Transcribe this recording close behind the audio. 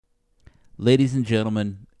Ladies and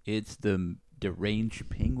gentlemen, it's the Deranged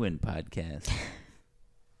Penguin podcast.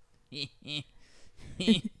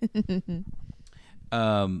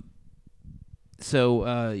 um,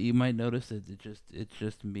 so you might notice that it's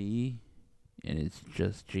just me, and it's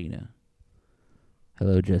just Gina.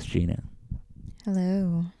 Hello, just Gina.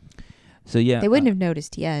 Hello. So yeah, They wouldn't have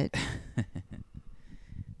noticed yet.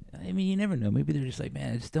 I mean, you never know. Maybe they're just like,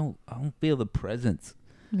 man, I don't feel the presence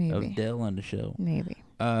of Maybe. Dell on the show. Maybe.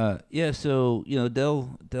 Yeah. So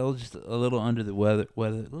Dell's just a little under the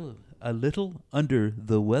a little under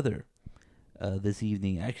the weather this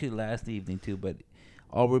evening. Actually, last evening too. But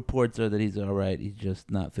all reports are that he's all right. He's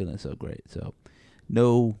just not feeling so great. So,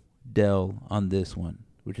 no Dell on this one,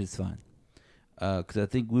 which is fine. Because I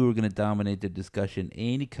think we were going to dominate the discussion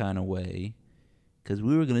any kind of way. Because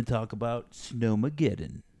we were going to talk about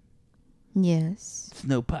Snowmageddon, Yes.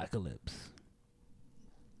 Snowpocalypse.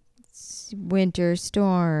 Winter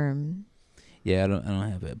storm. Yeah, I don't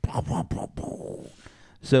have it.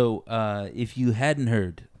 So, if you hadn't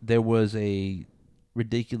heard, there was a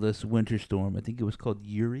ridiculous winter storm. I think it was called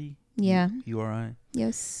Uri. Yeah. URI.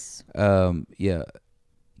 Yes. Yeah,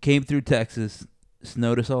 came through Texas,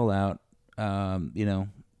 snowed us all out.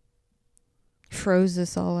 Froze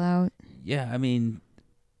us all out. Yeah, I mean,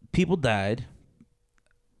 people died.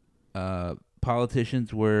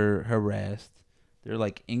 Politicians were harassed. There are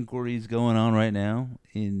like inquiries going on right now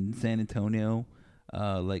in San Antonio,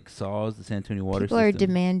 like SAWS, the San Antonio water People system. are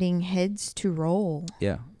demanding heads to roll.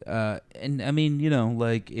 Yeah. And I mean,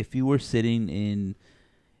 like if you were sitting in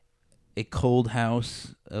a cold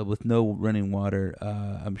house with no running water,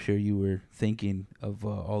 I'm sure you were thinking of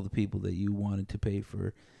all the people that you wanted to pay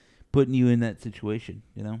for putting you in that situation,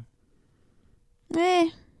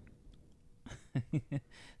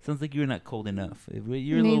 Sounds like you're not cold enough. If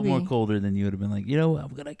you're a little more Maybe. colder, then you would have been like, I'm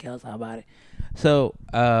going to kill somebody. So,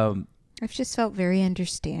 I've just felt very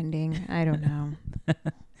understanding. I don't know.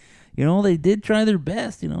 they did try their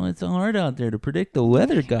best. It's hard out there to predict the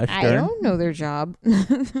weather, gosh I darn. don't know their job.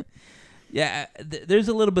 Yeah, there's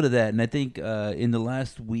a little bit of that, and I think in the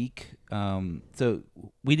last week, so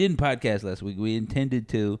we didn't podcast last week. We intended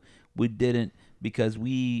to, we didn't because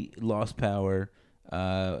we lost power,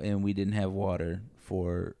 and we didn't have water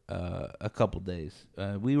for a couple days.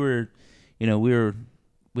 We had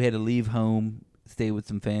to leave home, stay with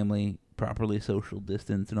some family, properly social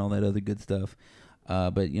distance, and all that other good stuff.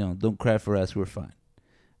 But don't cry for us. We're fine.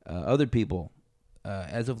 Other people,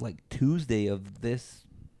 as of like Tuesday of this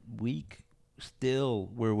week, still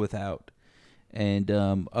were without, and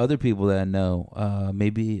other people that I know,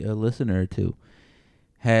 maybe a listener or two,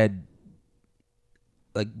 had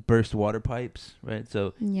like burst water pipes, right?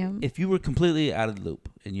 So Yeah. if you were completely out of the loop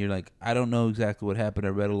and you're like, I don't know exactly what happened, I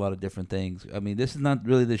read a lot of different things. I mean, this is not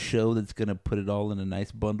really the show that's gonna put it all in a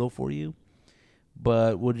nice bundle for you,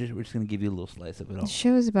 but we're just gonna give you a little slice of it all. The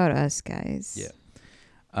show is about us, guys.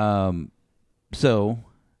 Yeah. So,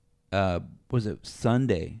 was it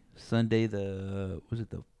Sunday? Sunday was it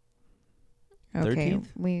the Okay. 13th?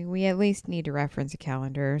 We at least need to reference a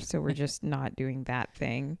calendar, so we're just not doing that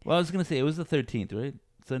thing. Well, I was gonna say it was the 13th, right?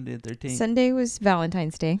 Sunday the 13th. Sunday was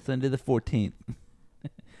Valentine's Day. Sunday the 14th.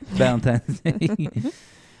 Valentine's Day.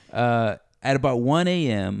 At about 1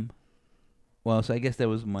 a.m. Well, so I guess that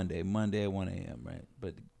was Monday. Monday at 1 a.m., right?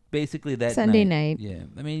 But basically that Sunday night. Yeah.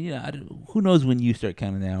 I mean, who knows when you start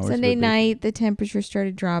counting the hours. Sunday night, the temperature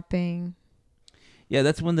started dropping. Yeah,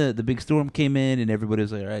 that's when the big storm came in, and everybody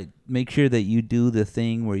was like, all right, make sure that you do the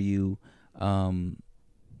thing where you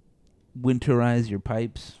winterize your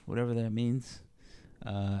pipes, whatever that means.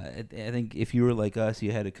 I think if you were like us,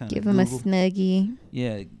 you had to kind Give of them a Google, snuggie.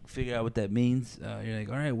 yeah, figure out what that means. You're like,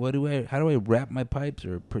 all right, how do I wrap my pipes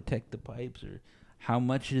or protect the pipes, or how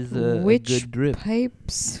much is a good drip?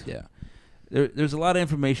 Pipes? Yeah. There's a lot of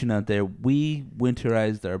information out there. We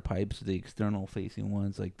winterized our pipes, the external facing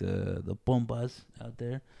ones, like the bombas out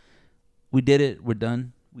there. We did it. We're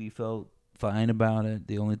done. We felt fine about it.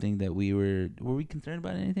 The only thing that were we concerned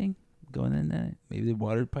about anything going in that? Maybe the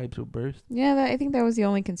water pipes will burst. Yeah, I think that was the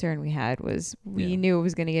only concern we had was we knew it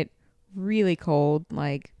was going to get really cold,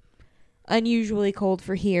 like unusually cold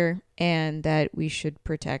for here, and that we should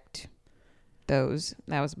protect those.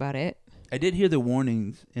 That was about it. I did hear the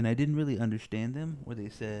warnings, and I didn't really understand them, where they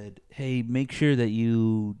said, hey, make sure that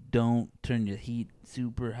you don't turn your heat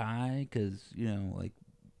super high because,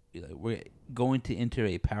 we're going to enter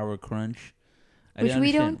a power crunch. Which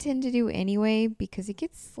we don't tend to do anyway because it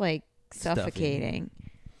gets, like, suffocating.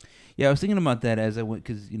 Yeah, I was thinking about that as I went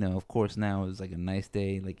because, of course, now it's like a nice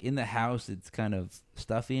day. Like, in the house, it's kind of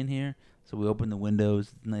stuffy in here. So we open the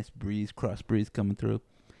windows, nice breeze, cross breeze coming through.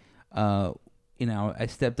 I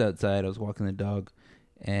stepped outside. I was walking the dog,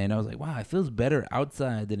 and I was like, wow, it feels better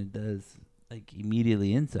outside than it does like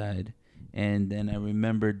immediately inside. And then I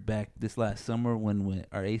remembered back this last summer when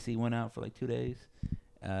our AC went out for like 2 days,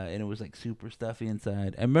 and it was like super stuffy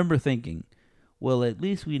inside. I remember thinking, well, at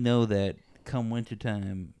least we know that come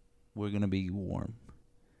wintertime, we're gonna be warm,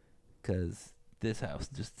 because this house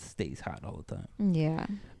just stays hot all the time. Yeah.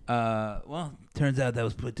 Well, turns out that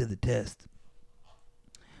was put to the test.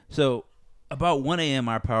 So, about 1 a.m.,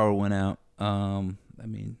 our power went out. I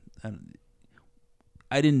mean,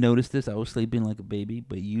 I didn't notice this. I was sleeping like a baby,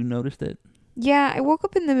 but you noticed it. Yeah, I woke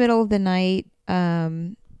up in the middle of the night.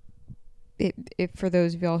 It for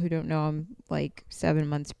those of y'all who don't know, I'm like 7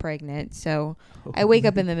 months pregnant, so I wake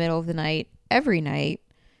up in the middle of the night every night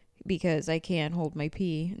because I can't hold my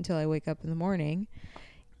pee until I wake up in the morning.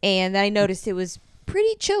 And then I noticed it was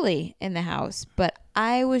pretty chilly in the house, but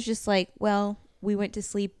I was just like, well, we went to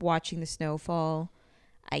sleep watching the snowfall.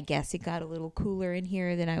 I guess it got a little cooler in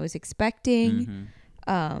here than I was expecting.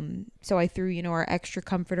 So I threw, our extra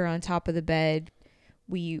comforter on top of the bed.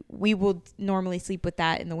 We will normally sleep with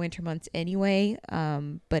that in the winter months anyway,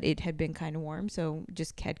 but it had been kind of warm, so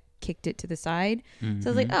just kicked it to the side. So I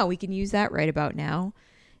was like, oh, we can use that right about now.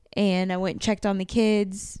 And I went and checked on the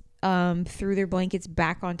kids, threw their blankets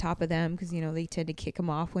back on top of them because, they tend to kick them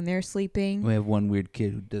off when they're sleeping. We have one weird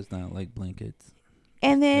kid who does not like blankets.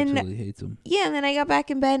 And then, absolutely hates them. Yeah, and then I got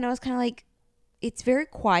back in bed and I was kind of like, it's very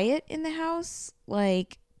quiet in the house.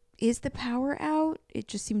 Like, is the power out? It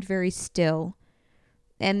just seemed very still.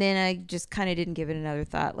 And then I just kind of didn't give it another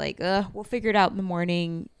thought. Like, we'll figure it out in the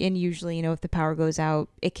morning. And usually, if the power goes out,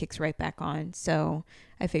 it kicks right back on. So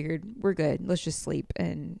I figured we're good. Let's just sleep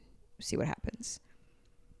and see what happens.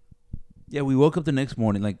 Yeah, we woke up the next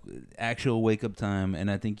morning, like actual wake up time, and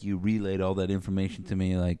I think you relayed all that information to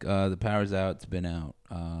me, like the power's out, it's been out.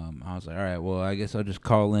 I was like, all right, well, I guess I'll just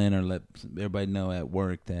call in or let everybody know at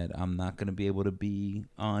work that I'm not going to be able to be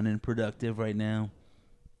on and productive right now.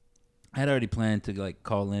 I had already planned to like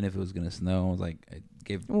call in if it was going to snow. I was like,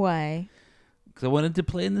 Why? Because I wanted to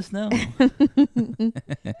play in the snow.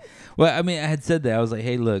 Well, I mean, I had said that. I was like,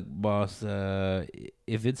 hey, look, boss,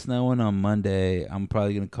 if it's snowing on Monday, I'm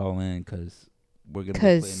probably going to call in because we're going to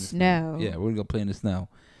play in the snow. Yeah, we're going to go play in the snow.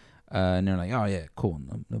 And they're like, oh, yeah, cool.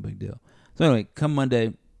 No big deal. So anyway, come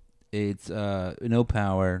Monday, it's no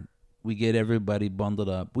power. We get everybody bundled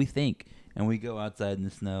up, we think, and we go outside in the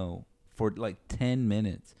snow for like 10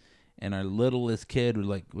 minutes. And our littlest kid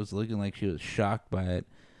was looking like she was shocked by it.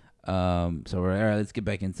 So we're all right, let's get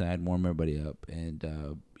back inside, warm everybody up. And,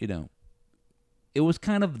 it was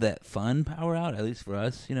kind of that fun power out, at least for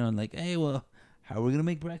us, and like, hey, well, how are we going to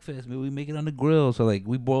make breakfast? Maybe we make it on the grill. So like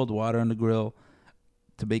we boiled water on the grill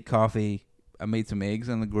to make coffee. I made some eggs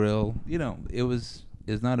on the grill. It's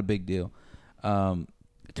not a big deal.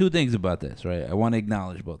 Two things about this, right? I want to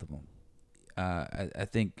acknowledge both of them. I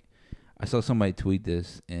think I saw somebody tweet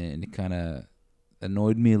this and it kind of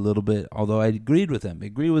annoyed me a little bit, although I agreed with them.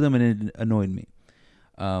 And it annoyed me.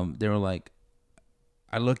 They were like,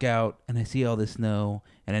 I look out and I see all this snow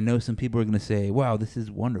and I know some people are going to say, wow, this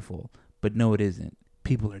is wonderful. But no, it isn't.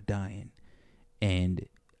 People are dying. And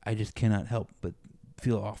I just cannot help but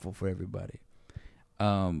feel awful for everybody.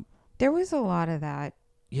 There was a lot of that.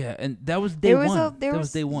 Yeah, and that was day one. That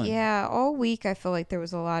was day one. Yeah, all week I feel like there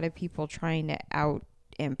was a lot of people trying to out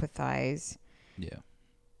empathize. Yeah.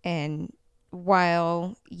 And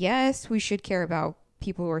while, yes, we should care about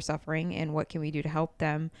people who are suffering and what can we do to help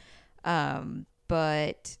them,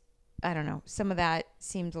 but I don't know. Some of that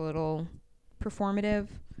seems a little performative,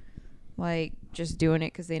 like just doing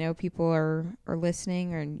it because they know people are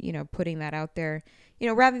listening or, putting that out there,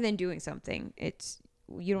 rather than doing something. It's,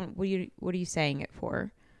 what are you saying it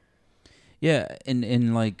for? Yeah,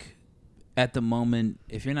 and like at the moment,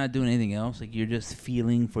 if you're not doing anything else, like you're just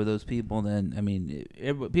feeling for those people, then, I mean,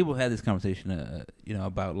 people have had this conversation,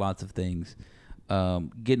 about lots of things.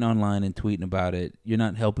 Getting online and tweeting about it, you're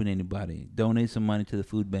not helping anybody. Donate some money to the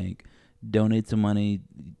food bank. Donate some money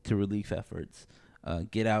to relief efforts.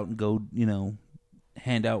 Get out and go,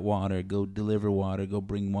 hand out water. Go deliver water. Go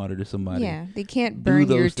bring water to somebody. Yeah, they can't burn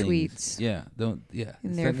your things. tweets. Yeah, don't. Yeah,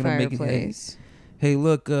 in their fireplace. Hey,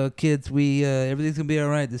 look, kids, we everything's gonna be all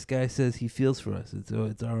right. This guy says he feels for us. It's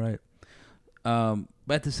all right.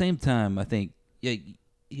 But at the same time, I think, yeah,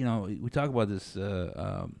 we talk about this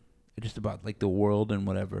just about like the world and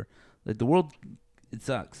whatever. Like the world, it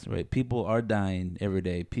sucks, right? People are dying every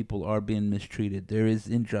day. People are being mistreated. There is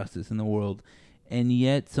injustice in the world, and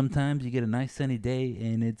yet sometimes you get a nice sunny day,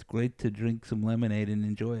 and it's great to drink some lemonade and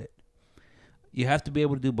enjoy it. You have to be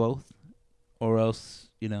able to do both, or else,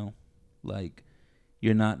 like,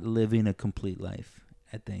 you're not living a complete life.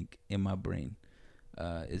 I think in my brain,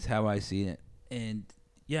 is how I see it. And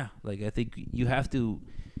yeah, like I think you have to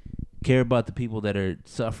care about the people that are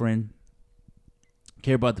suffering.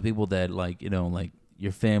 Care about the people that like like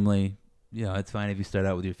your family. It's fine if you start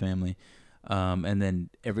out with your family, and then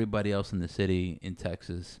everybody else in the city in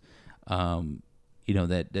Texas,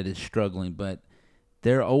 that is struggling. But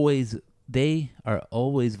they are always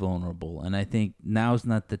vulnerable, and I think now's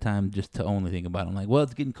not the time just to only think about them. Like, well,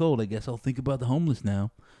 it's getting cold. I guess I'll think about the homeless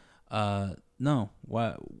now. No.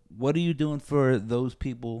 Why? What are you doing for those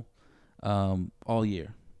people all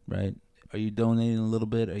year, right? Are you donating a little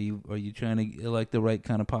bit? Are you trying to elect the right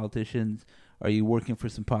kind of politicians? Are you working for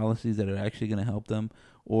some policies that are actually going to help them,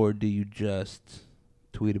 or do you just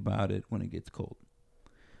tweet about it when it gets cold?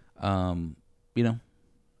 You know,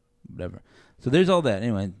 whatever. So there's all that.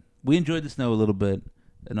 Anyway, we enjoyed the snow a little bit,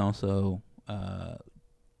 and also,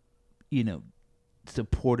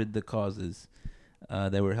 supported the causes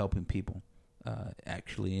that were helping people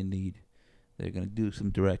actually in need. They're going to do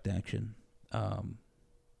some direct action.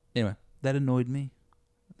 Anyway, that annoyed me.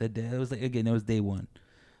 That day, it was like again, it was day one.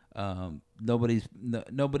 Nobody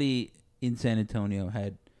in San Antonio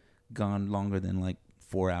had gone longer than like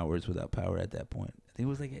 4 hours without power at that point. I think it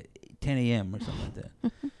was like at 10 a.m. or something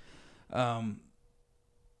like that.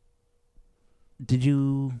 Did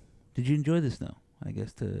you enjoy the snow? I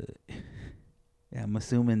guess yeah, I'm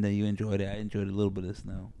assuming that you enjoyed it. I enjoyed a little bit of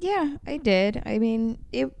snow. Yeah, I did. I mean,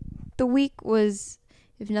 the week was,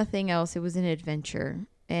 if nothing else, it was an adventure.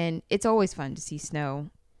 And it's always fun to see snow,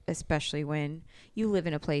 especially when you live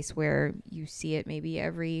in a place where you see it maybe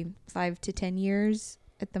every 5 to 10 years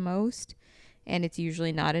at the most. And it's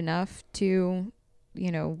usually not enough to,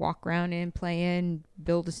 walk around and play in,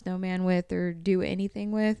 build a snowman with, or do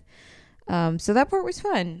anything with. So that part was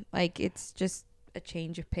fun. Like, it's just a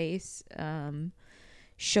change of pace.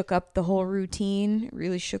 Shook up the whole routine,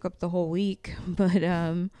 really shook up the whole week. But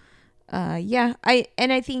yeah,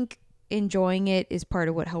 I think enjoying it is part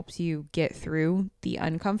of what helps you get through the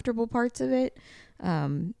uncomfortable parts of it.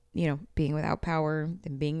 Being without power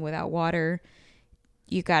and being without water,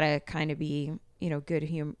 you gotta kind of be,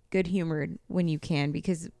 good humored when you can,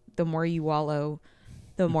 because the more you wallow,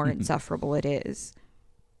 the more insufferable it is.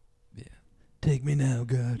 Yeah. Take me now,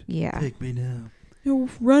 God. Yeah. Take me now.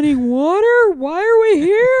 Running water? Why are we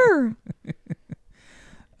here?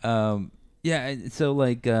 Yeah, so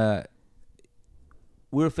like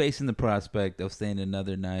we're facing the prospect of staying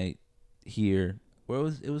another night here where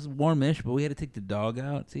it was warmish, but we had to take the dog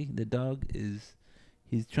out. See, the dog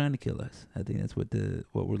he's trying to kill us. I think that's what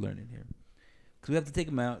we're learning here. Cuz we have to take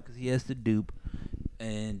him out cuz he has to dupe,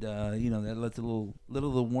 and that lets a little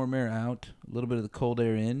of the warm air out, a little bit of the cold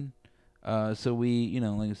air in. So we,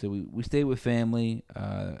 like I said, we stay with family.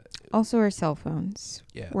 Also, our cell phones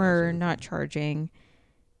were not charging.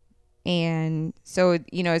 And so,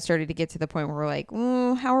 it started to get to the point where we're like,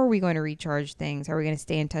 well, how are we going to recharge things? How are we going to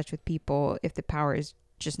stay in touch with people if the power is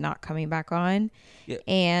just not coming back on? Yeah.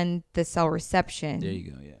 And the cell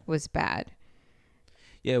reception was bad.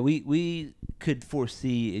 Yeah, we could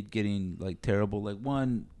foresee it getting like terrible. Like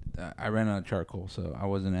one, I ran out of charcoal, so I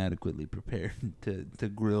wasn't adequately prepared to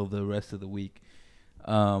grill the rest of the week.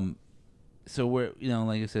 So we're,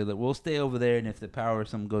 like I said, like we'll stay over there, and if the power or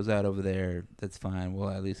something goes out over there, that's fine. We'll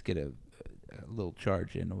at least get a little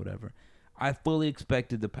charge in or whatever. I fully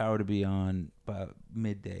expected the power to be on by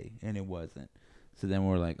midday, and it wasn't. So then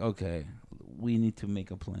we're like, okay, we need to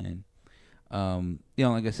make a plan.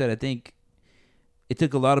 Like I said, I think it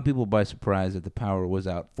took a lot of people by surprise that the power was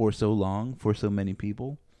out for so long, for so many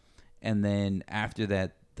people. And then after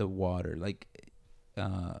that, the water, like,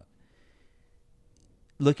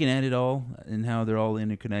 looking at it all and how they're all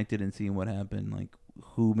interconnected and seeing what happened, like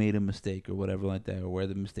who made a mistake or whatever like that, or where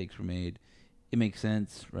the mistakes were made, it makes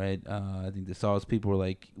sense, right? I think the SAWS people were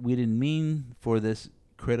like, we didn't mean for this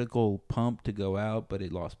critical pump to go out, but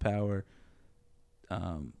it lost power.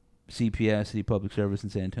 CPS, City Public Service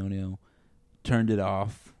in San Antonio, turned it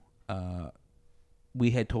off.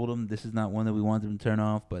 We had told them this is not one that we want them to turn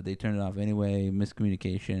off, but they turned it off anyway.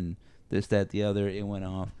 Miscommunication, this, that, the other. It went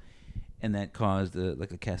off, and that caused a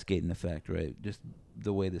cascading effect, right? Just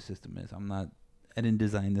the way the system is. I didn't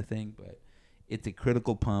design the thing, but it's a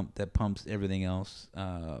critical pump that pumps everything else,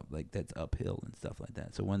 like that's uphill and stuff like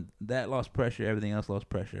that. So when that lost pressure, everything else lost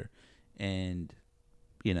pressure, and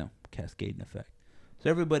cascading effect. So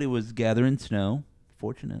everybody was gathering snow,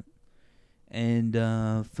 fortunate, and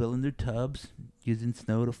filling their tubs, using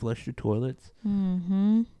snow to flush their toilets.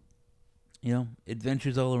 Mm-hmm.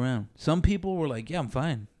 Adventures all around. Some people were like, yeah, I'm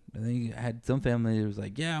fine. I think I had some family that was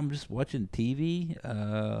like, yeah, I'm just watching TV.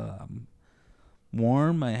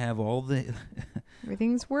 warm. I have all the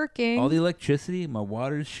Everything's working. all the electricity. My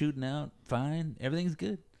water's shooting out fine. Everything's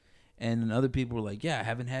good. And then other people were like, yeah, I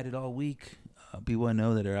haven't had it all week. People I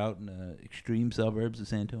know that are out in the extreme suburbs of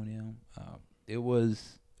San Antonio. It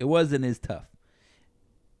was and is tough.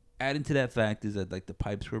 Adding to that fact is that like the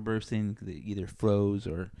pipes were bursting. They either froze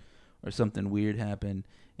or something weird happened.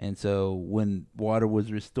 And so when water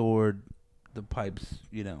was restored, the pipes,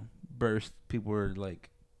 burst. People were like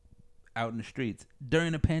out in the streets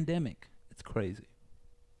during a pandemic. It's crazy.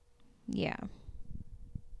 Yeah.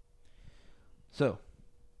 So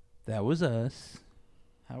that was us.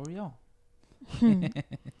 How are y'all?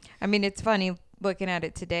 I mean, it's funny looking at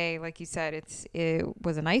it today. Like you said, it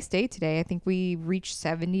was a nice day today. I think we reached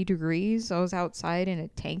 70 degrees. I was outside in a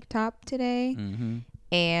tank top today. Mm-hmm.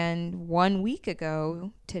 And 1 week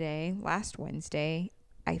ago today, last Wednesday,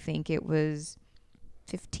 I think it was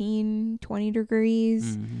 15, 20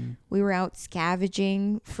 degrees. Mm-hmm. We were out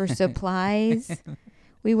scavenging for supplies.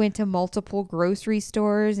 We went to multiple grocery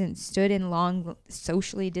stores and stood in long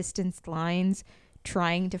socially distanced lines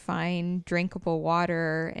trying to find drinkable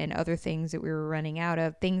water and other things that we were running out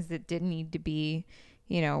of, things that didn't need to be,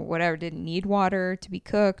 whatever, didn't need water to be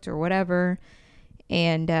cooked or whatever.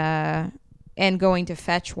 And going to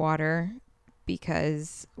fetch water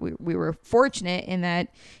because we were fortunate in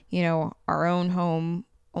that, our own home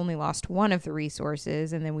only lost one of the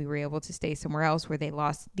resources, and then we were able to stay somewhere else where they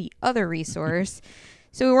lost the other resource.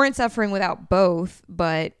 So we weren't suffering without both,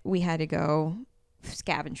 but we had to go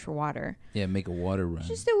scavenge for water. Yeah, make a water run.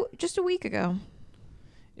 Just a week ago.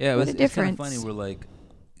 Yeah, it's kind of funny. Difference. We're like,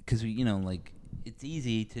 because it's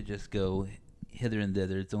easy to just go hither and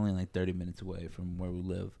thither. It's only like 30 minutes away from where we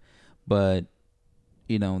live, but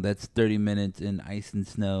that's 30 minutes in ice and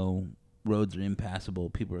snow. Roads are impassable.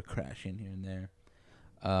 People are crashing here and there.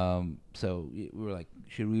 So we were like,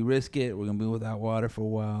 should we risk it? We're gonna be without water for a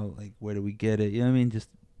while. Like, where do we get it? You know what I mean? Just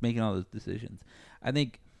making all those decisions. I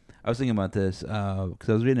think I was thinking about this because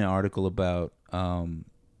I was reading an article about some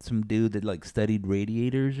dude that like studied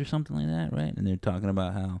radiators or something like that, right? And they're talking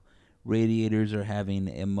about how radiators are having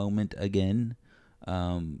a moment again.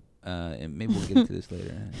 And maybe we'll get into this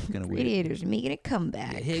later. It's kind of weird. Radiators making a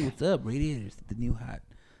comeback. Yeah, hey, what's up, radiators? The new hot.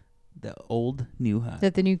 The old new hot. Is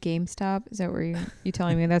that the new GameStop? Is that where you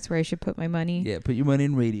telling me that's where I should put my money? Yeah, put your money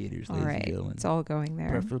in radiators, all ladies right, and gentlemen. it's all going there.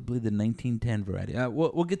 Preferably the 1910 variety.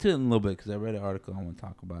 We'll get to it in a little bit because I read an article. I want to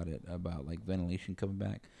talk about it, about like ventilation coming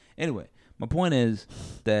back. Anyway, my point is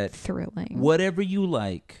that Thrilling. whatever you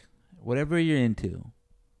like, whatever you're into,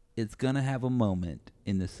 it's going to have a moment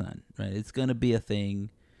in the sun, right? It's going to be a thing.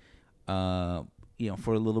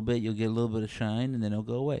 For a little bit, you'll get a little bit of shine and then it'll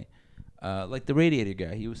go away. Like the radiator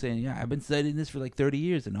guy, he was saying, yeah, I've been studying this for like 30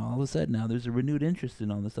 years, and all of a sudden now there's a renewed interest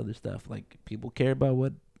in all this other stuff. Like, people care about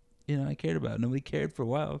what, I cared about. Nobody cared for a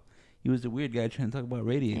while. He was the weird guy trying to talk about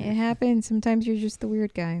radiators. It happens. Sometimes you're just the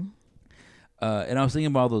weird guy. And I was thinking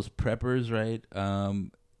about all those preppers, right?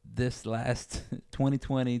 This last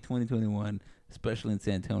 2020, 2021, especially in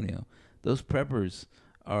San Antonio, those preppers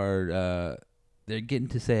are... they're getting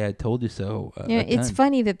to say "I told you so." It's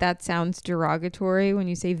funny that sounds derogatory when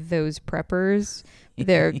you say those preppers.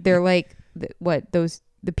 They're like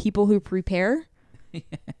the people who prepare.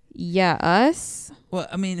 Yeah, us. Well,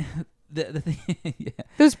 I mean, the thing, yeah.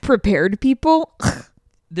 Those prepared people.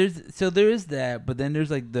 There is that, but then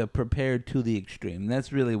there's like the prepared to the extreme.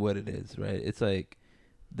 That's really what it is, right? It's like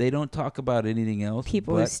they don't talk about anything else.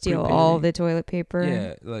 People who steal all the toilet paper.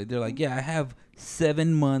 Yeah, like they're like, yeah, I have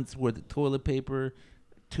 7 months worth of toilet paper,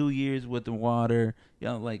 2 years worth of water,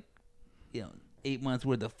 8 months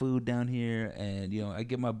worth of food down here, and I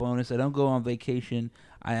get my bonus. I don't go on vacation.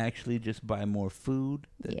 I actually just buy more food,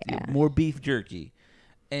 more beef jerky,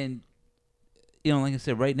 and like I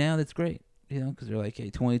said, right now that's great, because they're like, hey,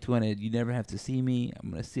 2020, you never have to see me.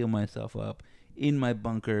 I'm gonna seal myself up in my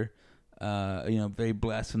bunker. Very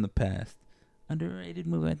blast from the past. Underrated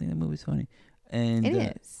movie. I think the movie's funny. And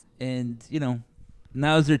it is. And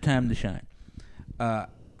now's their time to shine.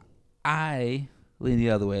 I lean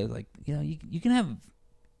the other way. Like, you can have.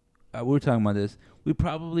 We were talking about this. We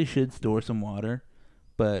probably should store some water,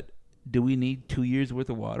 but do we need 2 years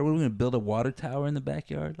worth of water? We're going to build a water tower in the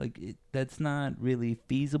backyard. Like, that's not really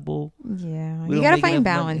feasible. Yeah, you got to find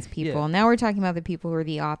balance, people. Yeah. Now we're talking about the people who are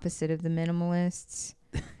the opposite of the minimalists.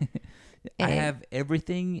 I have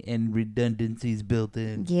everything and redundancies built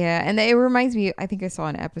in. Yeah, and it reminds me, I think I saw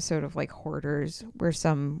an episode of like Hoarders where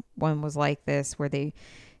someone was like this, where they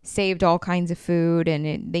saved all kinds of food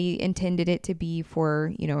and they intended it to be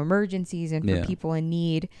for, emergencies and for people in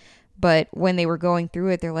need. But when they were going through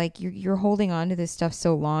it, they're like, you're holding on to this stuff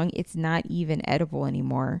so long, it's not even edible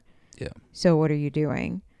anymore. Yeah. So what are you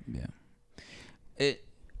doing? Yeah.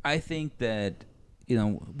 I think that,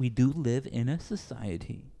 we do live in a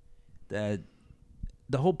society that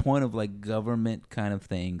the whole point of like government kind of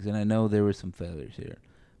things, and I know there were some failures here,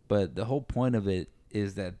 but the whole point of it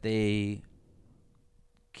is that they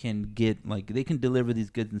they can deliver these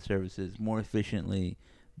goods and services more efficiently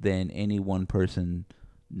than any one person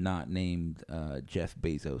not named Jeff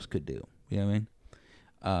Bezos could do. You know what I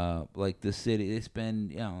mean? Like the city, they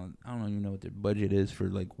spend, I don't even know what their budget is for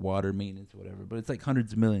like water maintenance or whatever, but it's like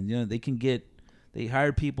hundreds of millions. They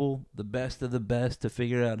hire people, the best of the best, to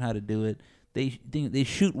figure out how to do it. They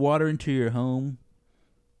shoot water into your home.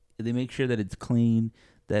 They make sure that it's clean,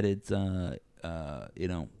 that it's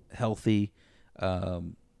healthy,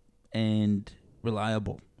 and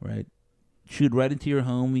reliable, right? Shoot right into your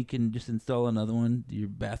home. You can just install another one. Your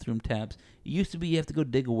bathroom taps. It used to be you have to go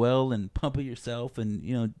dig a well and pump it yourself,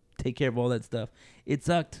 and take care of all that stuff. It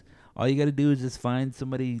sucked. All you got to do is just find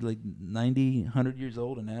somebody like 90, 100 years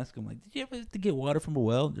old and ask them, like, did you ever have to get water from a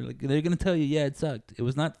well? They're gonna tell you, yeah, it sucked. It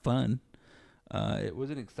was not fun. It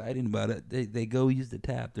wasn't exciting about it. They go use the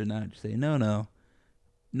tap. They're not just saying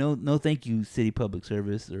no, thank you, City Public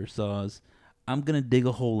Service or SAWS. I'm gonna dig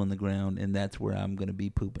a hole in the ground, and that's where I'm gonna be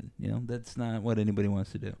pooping. That's not what anybody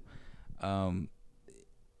wants to do.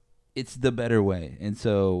 It's the better way, and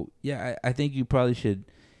so yeah, I think you probably should.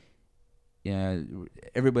 Yeah,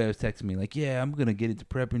 everybody was texting me like, yeah, I'm gonna get into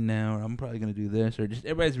prepping now, or I'm probably gonna do this, or just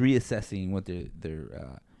everybody's reassessing what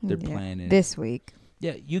their plan is this week.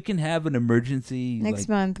 Yeah, you can have an emergency. Next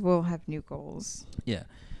month we'll have new goals. Yeah,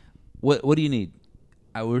 what do you need?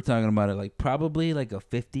 We were talking about it, like probably like a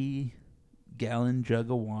 50-gallon jug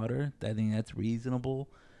of water. I think that's reasonable.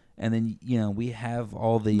 And then we have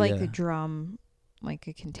all the like a drum, like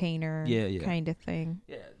a container, kind of thing.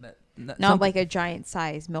 Yeah, not like a giant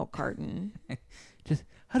size milk carton. Just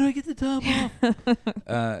how do I get the top off?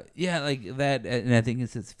 Yeah, like that. And I think it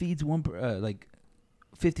says feeds like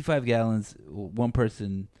 55 gallons. One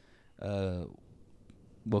person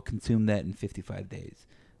will consume that in 55 days.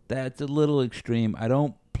 That's a little extreme. I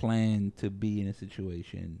don't plan to be in a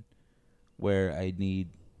situation where I need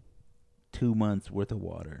 2 months worth of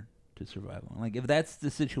water to survive on. Like if that's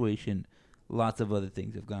the situation, lots of other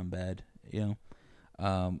things have gone bad,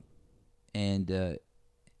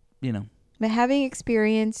 But having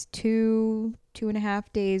experienced 2.5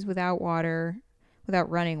 days without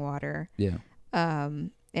running water,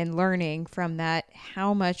 and learning from that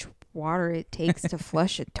how much water it takes to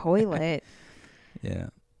flush a toilet,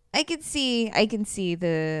 I can see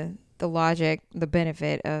the logic, the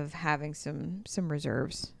benefit of having some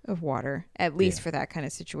reserves of water, at least for that kind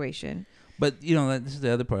of situation. But this is the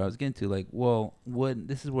other part I was getting to. Like, well,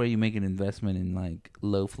 this is where you make an investment in like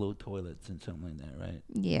low flow toilets and something like that, right?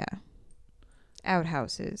 Yeah,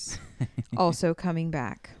 outhouses also coming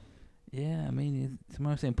back. Yeah, I mean,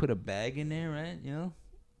 somebody was saying put a bag in there, right?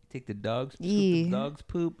 Take the dog's the dog's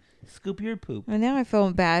poop, scoop your poop. Well, now I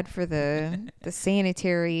feel bad for the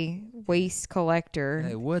sanitary waste collector.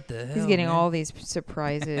 Hey, what the hell? He's getting man? all these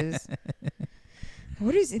surprises.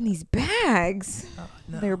 What is in these bags? Oh,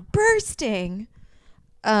 no. They're bursting.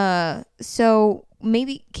 So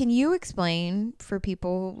maybe can you explain for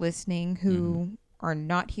people listening who are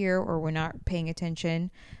not here or were not paying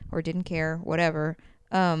attention or didn't care, whatever,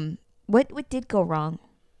 what did go wrong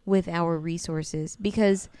with our resources?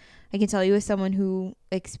 Because I can tell you, as someone who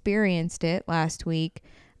experienced it last week,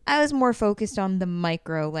 I was more focused on the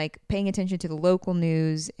micro, like paying attention to the local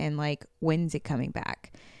news and like when's it coming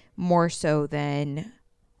back, more so than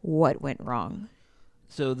what went wrong.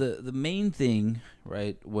 So the main thing,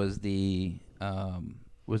 right, was the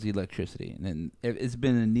electricity, and then it's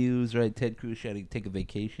been in the news, right? Ted Cruz had to take a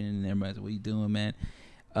vacation, and everybody's like, "What are you doing, man?"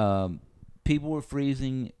 People were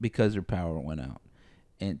freezing because their power went out,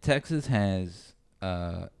 and Texas has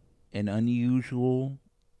an unusual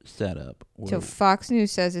setup. So Fox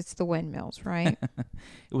News says it's the windmills, right?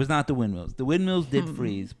 It was not the windmills. The windmills did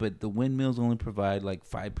freeze, but the windmills only provide like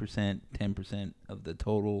 5%, 10% of the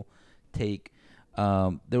total take.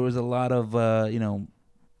 There was a lot of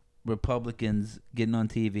Republicans getting on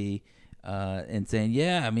TV and saying,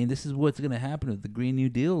 "Yeah, I mean, this is what's going to happen if the Green New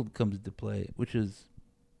Deal comes into play," which is,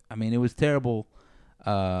 I mean, it was terrible.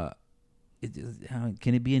 Can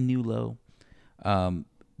it be a new low?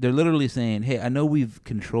 They're literally saying, hey, I know we've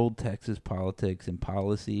controlled Texas politics and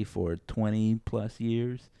policy for 20 plus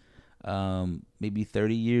years, maybe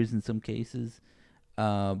 30 years in some cases.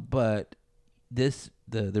 But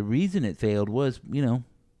the reason it failed was,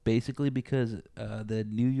 basically because the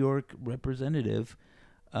New York representative,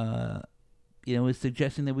 is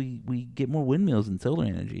suggesting that we get more windmills and solar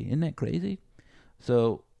energy. Isn't that crazy?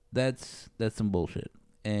 So that's some bullshit.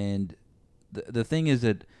 And the thing is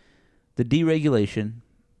that the deregulation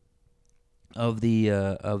of the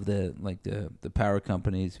like the power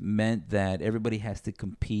companies meant that everybody has to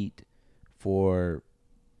compete for,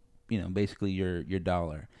 basically your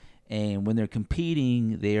dollar. And when they're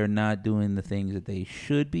competing, they are not doing the things that they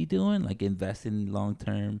should be doing, like investing long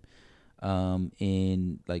term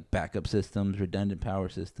in like backup systems, redundant power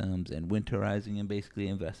systems, and winterizing, and basically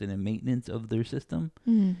investing in maintenance of their system.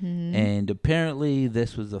 Mm-hmm. And apparently,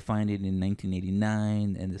 this was a finding in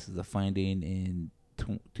 1989, and this is a finding in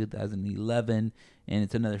 2011, and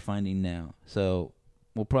it's another finding now. So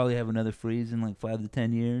we'll probably have another freeze in like 5 to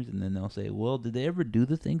 10 years, and then they'll say, "Well, did they ever do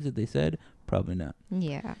the things that they said?" Probably not.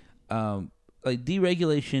 Yeah. Like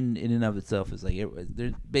deregulation in and of itself is like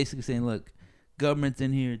they're basically saying, "Look, government's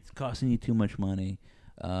in here; it's costing you too much money.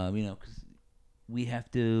 Because we have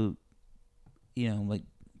to, like."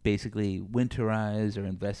 Basically winterize or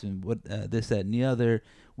invest in what this, that, and the other.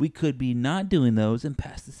 We could be not doing those and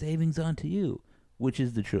pass the savings on to you, which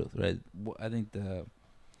is the truth, right? I think the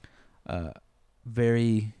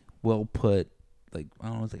very well put, like I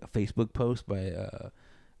don't know, it's like a Facebook post by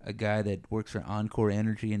a guy that works for Encore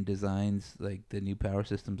Energy and designs like the new power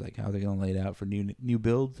systems, like how they're gonna lay it out for new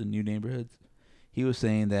builds and new neighborhoods. He was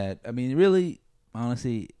saying that, I mean, really,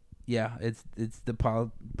 honestly, yeah, it's the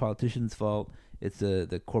politicians' fault. It's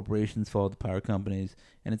the corporations' fault, the power companies,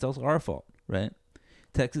 and it's also our fault, right?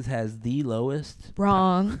 Texas has the lowest.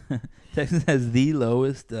 Wrong. Texas has the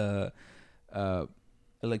lowest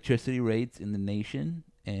electricity rates in the nation,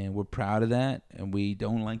 and we're proud of that. And we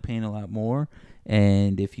don't like paying a lot more.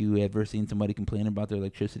 And if you ever seen somebody complain about their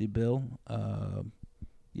electricity bill,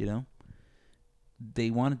 you know, they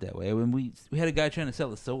want it that way. When we had a guy trying to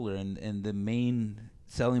sell us solar, and the main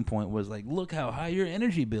selling point was like, look how high your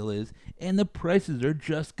energy bill is, and the prices are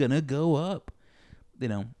just gonna go up. You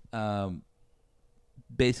know,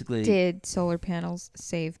 basically, Did solar panels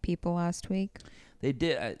save people last week? they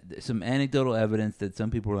did some anecdotal evidence that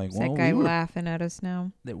some people were like, Is well, that guy we were laughing at us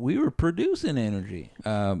now? that we were producing energy.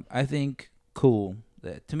 I think cool.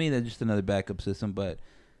 That to me, that's just another backup system. But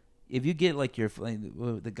if you get like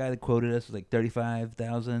the guy that quoted us was like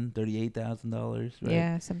 $38,000, right?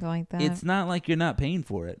 Yeah, something like that. It's not like you're not paying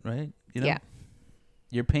for it, right? Yeah.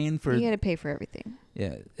 You're paying for. You got to pay for everything.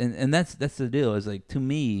 Yeah, and that's the deal. Is like, to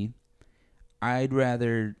me, I'd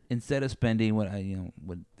rather, instead of spending what I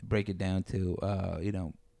would break it down to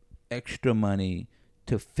extra money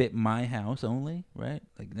to fit my house only, right?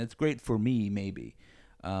 Like that's great for me maybe.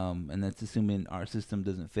 And that's assuming our system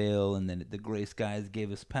doesn't fail, and then the gray skies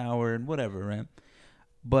gave us power and whatever, right?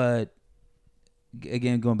 But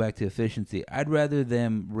again, going back to efficiency, I'd rather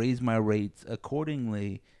them raise my rates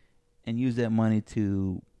accordingly and use that money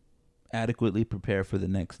to adequately prepare for the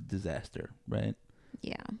next disaster, right?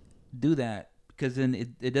 Yeah. Do that, because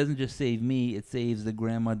then it doesn't just save me, it saves the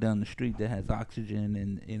grandma down the street that has oxygen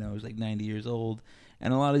and is like 90 years old,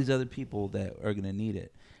 and a lot of these other people that are going to need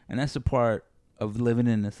it. And that's the part of living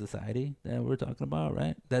in a society that we're talking about,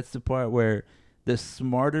 right? That's the part where the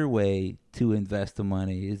smarter way to invest the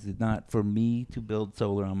money is not for me to build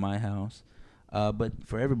solar on my house, but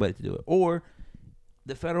for everybody to do it. Or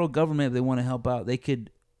the federal government, if they want to help out, they could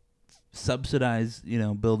subsidize,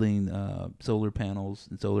 building solar panels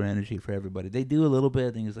and solar energy for everybody. They do a little bit.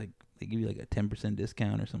 I think it's like they give you like a 10%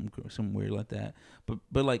 discount or something weird like that.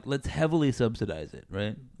 But like, let's heavily subsidize it,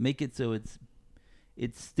 right? Make it so it's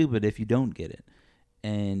stupid if you don't get it,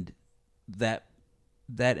 and that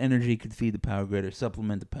energy could feed the power grid or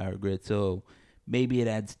supplement the power grid. So maybe it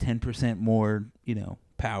adds 10% more,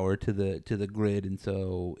 power to the grid, and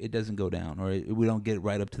so it doesn't go down, or we don't get it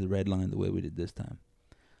right up to the red line the way we did this time.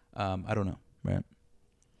 I don't know, right?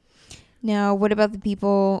 Now, what about the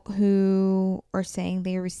people who are saying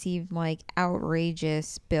they received like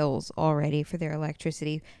outrageous bills already for their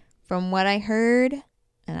electricity? From what I heard,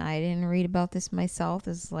 and I didn't read about this myself,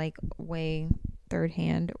 this is like way third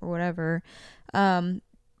hand or whatever.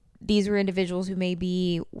 These were individuals who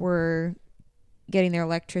maybe were getting their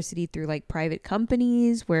electricity through like private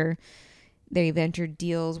companies where they've entered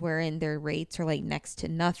deals wherein their rates are like next to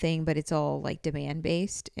nothing, but it's all like demand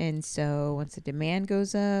based. And so once the demand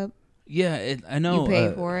goes up, yeah, I know. You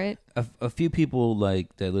pay for it. A few people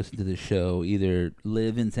like that listen to this show either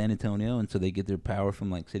live in San Antonio, and so they get their power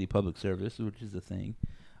from like City Public Service, which is a thing.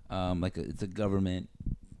 It's a government,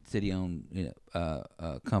 city-owned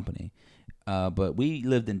company. But we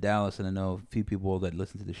lived in Dallas, and I know a few people that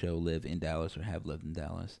listen to the show live in Dallas or have lived in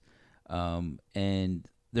Dallas. And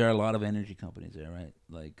there are a lot of energy companies there, right?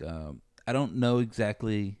 Like, I don't know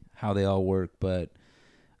exactly how they all work, but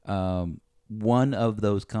one of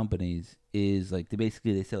those companies is like they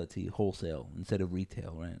sell it to you wholesale instead of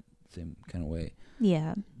retail, right? Same kind of way.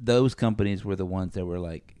 Yeah. Those companies were the ones that were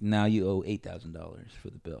like, now you owe $8,000 for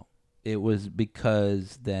the bill. It was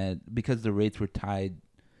because the rates were tied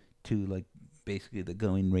to like basically the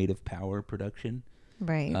going rate of power production.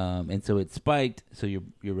 Right. And so it spiked, so your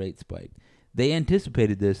rate spiked. They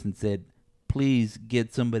anticipated this and said, please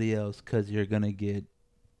get somebody else because you're going to get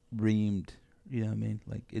reamed. You know what I mean?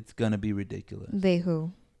 Like, it's going to be ridiculous. They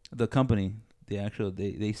who? The company,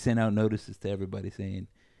 they sent out notices to everybody saying,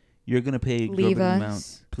 you're going to pay Leave exorbitant us.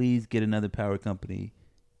 amounts. Please get another power company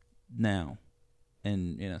now.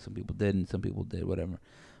 And, some people didn't, some people did, whatever.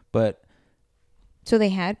 But So they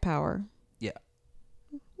had power. yeah.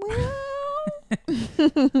 Well.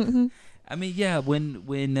 I mean, yeah, when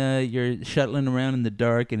you're shuttling around in the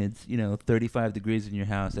dark and it's 35 degrees in your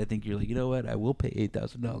house, I think you're like, you know what, I will pay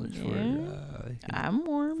 $8,000 for. I'm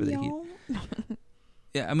warm, for the y'all.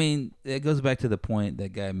 Yeah, I mean, it goes back to the point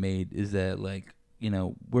that guy made is that like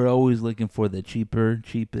we're always looking for the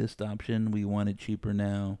cheapest option. We want it cheaper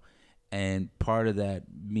now, and part of that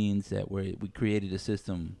means that we created a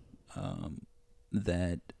system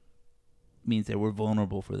that means that we're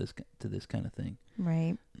vulnerable to this kind of thing.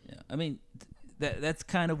 Right. Yeah, I mean, that's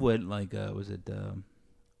kind of what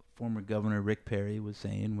former Governor Rick Perry was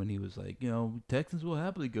saying when he was like, Texans will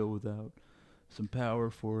happily go without some power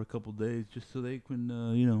for a couple days just so they can,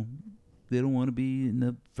 they don't want to be in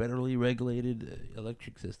the federally regulated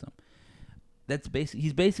electric system.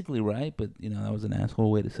 He's basically right, but that was an asshole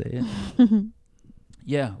way to say it.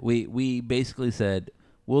 Yeah, we basically said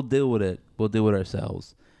we'll deal with it. We'll deal with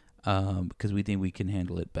ourselves because we think we can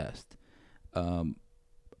handle it best.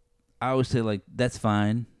 I always say like that's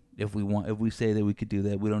fine if we say that we could do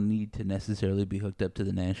that. We don't need to necessarily be hooked up to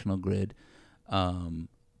the national grid,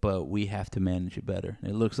 but we have to manage it better.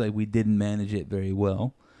 And it looks like we didn't manage it very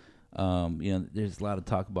well. There's a lot of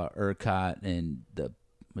talk about ERCOT and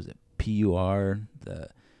was it PUR, the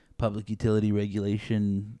Public Utility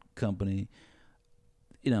Regulation Company.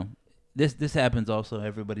 This happens also.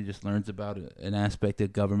 Everybody just learns about an aspect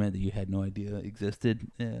of government that you had no idea existed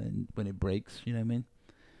when it breaks. You know what I mean?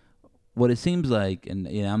 What it seems like, and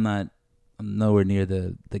I'm nowhere near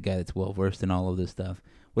the guy that's well versed in all of this stuff.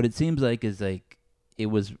 What it seems like is like it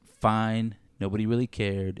was fine. Nobody really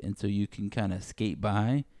cared, and so you can kind of skate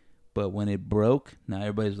by. But when it broke, now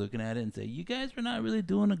everybody's looking at it and say, "You guys were not really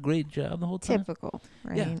doing a great job the whole time." Typical,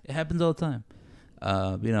 right? Yeah, it happens all the time.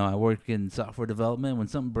 I work in software development. When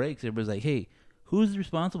something breaks, everybody's like, "Hey, who's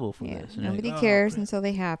responsible for this?" And nobody like, cares crap. until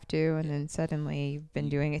they have to, and then suddenly you've been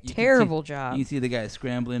doing a You terrible can job. You can see the guy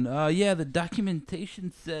scrambling. Yeah, the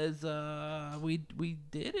documentation says we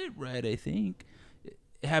did it right. I think it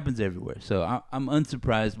happens everywhere. So I'm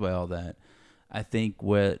unsurprised by all that. I think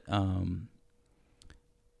what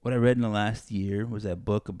I read in the last year was that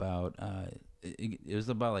book about it was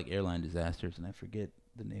about like airline disasters, and I forget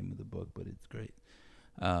the name of the book, but it's great.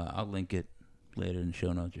 I'll link it later in the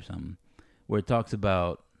show notes or something, where it talks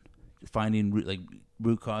about finding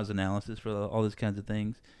root cause analysis for all these kinds of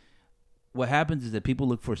things. What happens is that people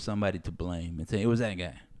look for somebody to blame and say it was that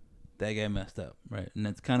guy. That guy messed up, right? And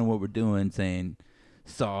that's kind of what we're doing, saying,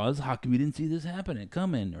 "Saws, how come you didn't see this happening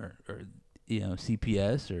coming?" Or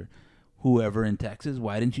CPS or whoever in Texas,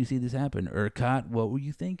 why didn't you see this happen? ERCOT, what were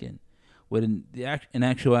you thinking? What in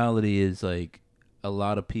actuality is like a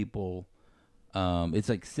lot of people. It's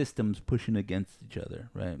like systems pushing against each other,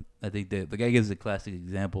 right? I think the guy gives a classic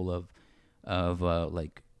example of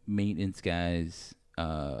like maintenance guys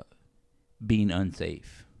being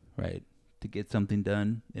unsafe, right, to get something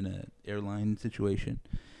done in an airline situation.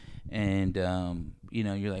 And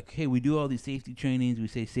you're like, hey, we do all these safety trainings. We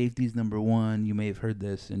say safety's number one. You may have heard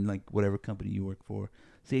this in like whatever company you work for.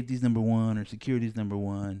 Safety's number one or security's number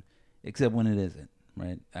one, except when it isn't,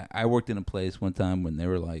 right? I worked in a place one time when they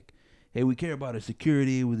were like, hey, we care about our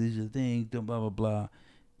security with these things, blah, blah, blah.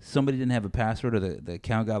 Somebody didn't have a password or the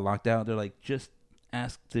account got locked out. They're like, just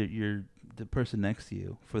ask the person next to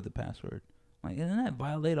you for the password. I'm like, doesn't that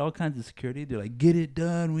violate all kinds of security? They're like, get it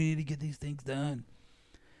done. We need to get these things done.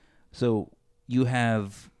 So you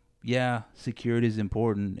have, security is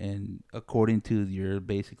important. And according to your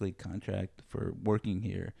basically contract for working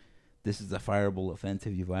here, this is a fireable offense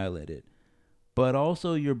if you violate it. But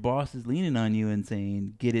also your boss is leaning on you and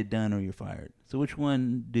saying, get it done or you're fired. So which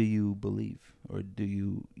one do you believe or do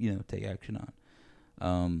you, take action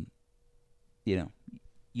on? We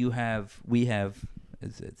have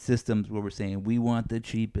systems where we're saying we want the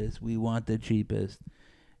cheapest.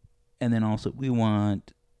 And then also we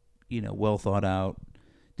want, well thought out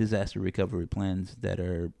disaster recovery plans that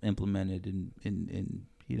are implemented in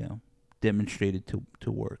demonstrated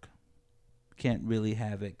to work. Can't really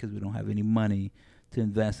have it because we don't have any money to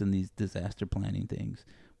invest in these disaster planning things.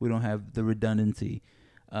 We don't have the redundancy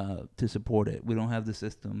to support it. We don't have the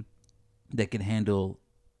system that can handle,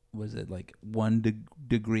 was it like 1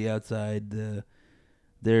 degree outside the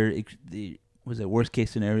was it worst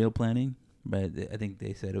case scenario planning? But I think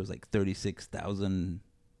they said it was like 36,000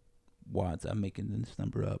 watts. I'm making this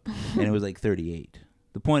number up, and it was like 38.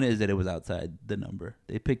 The point is that it was outside the number.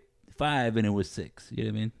 They picked 5 and it was 6. You know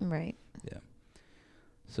what I mean? Right. Yeah.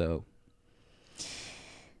 So.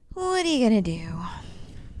 What are you gonna do?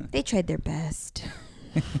 They tried their best.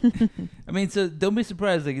 I mean, so don't be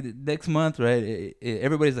surprised. Like next month, right?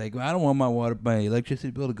 Everybody's like, well, I don't want my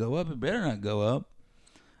electricity bill to go up. It better not go up.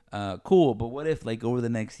 Cool, but what if like over the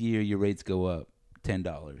next year your rates go up $10,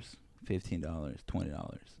 $15,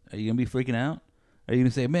 $20? Are you gonna be freaking out? Are you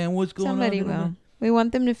gonna say, man, what's going on? Somebody will. We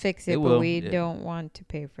want them to fix it, but we yeah. don't want to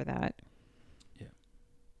pay for that.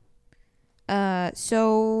 Yeah.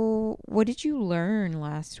 So what did you learn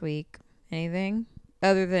last week? Anything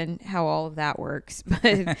other than how all of that works?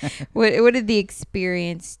 But what did the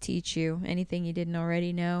experience teach you? Anything you didn't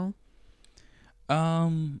already know?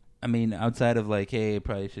 I mean, outside of like, hey, I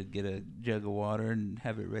probably should get a jug of water and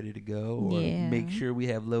have it ready to go, or make sure we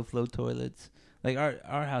have low flow toilets. Like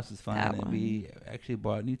our house is fine, and we actually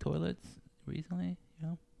bought new toilets recently. You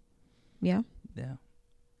know. Yeah. Yeah.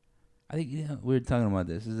 I think we were talking about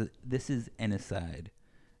this. This is an aside.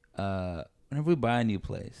 Whenever we buy a new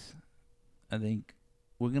place, I think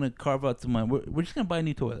we're gonna carve out some money. We're just gonna buy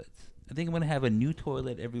new toilets. I think I'm gonna have a new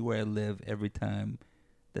toilet everywhere I live every time.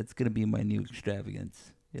 That's gonna be my new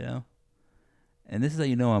extravagance. You know, and this is how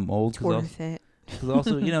you know I'm old. It's worth it. Because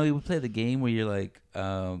also, you know, you play the game where you're like,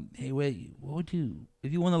 hey, wait, what would you,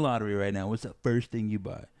 if you won the lottery right now, what's the first thing you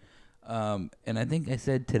buy? And I think I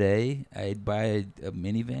said today I'd buy a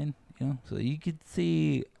minivan, you know, so you could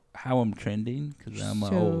see how I'm trending because I'm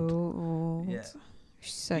old. Yeah.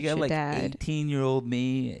 Such you got a like dad. 18-year-old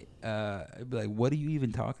me. I'd be like, what are you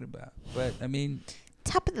even talking about? But I mean,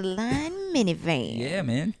 top of the line minivan. Yeah,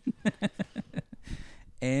 man.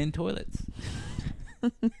 And toilets.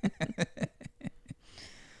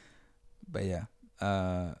 But yeah.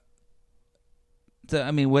 So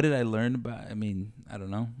I mean, what did I learn about? I mean, I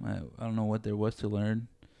don't know. I don't know what there was to learn.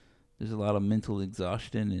 There's a lot of mental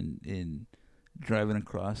exhaustion in driving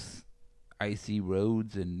across icy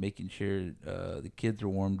roads and making sure the kids are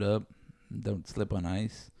warmed up and don't slip on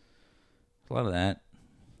ice. A lot of that.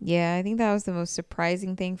 Yeah, I think that was the most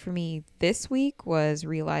surprising thing for me this week was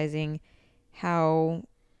realizing how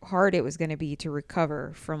hard it was going to be to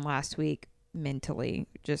recover from last week mentally.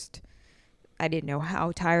 Just, I didn't know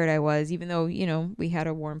how tired I was, even though, you know, we had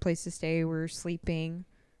a warm place to stay. We were sleeping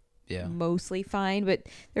mostly fine, but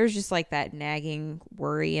there's just like that nagging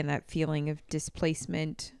worry and that feeling of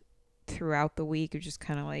displacement throughout the week of just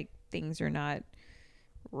kind of like things are not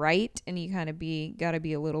right, and you kind of got to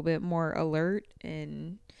be a little bit more alert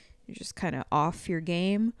and you're just kind of off your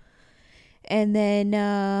game. And then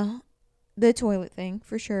the toilet thing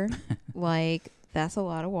for sure. Like, that's a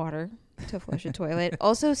lot of water to flush a toilet.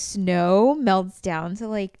 Also, snow melts down to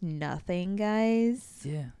like nothing, guys.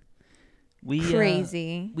 Yeah.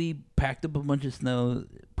 Crazy. We packed up a bunch of snow,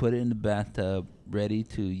 put it in the bathtub, ready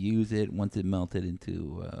to use it once it melted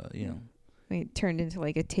into, you know. It turned into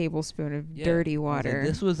like a tablespoon of dirty water. Like,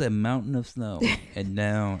 this was a mountain of snow, and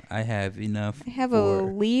now I have enough. I have a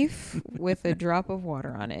leaf with a drop of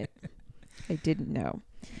water on it. I didn't know.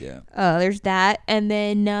 Yeah. There's that, and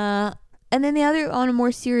then the other, on a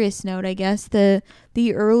more serious note, I guess the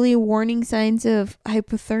early warning signs of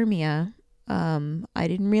hypothermia. I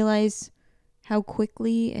didn't realize how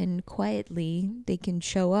quickly and quietly they can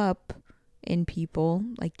show up in people,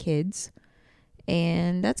 like kids,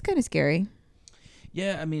 and that's kind of scary.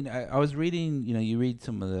 Yeah, I mean, I was reading, you know, you read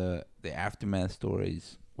some of the aftermath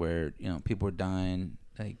stories where, you know, people are dying,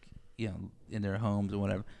 like, you know, in their homes or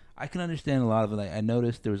whatever. I can understand a lot of it. Like, I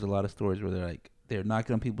noticed there was a lot of stories where they're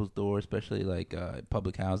knocking on people's doors, especially like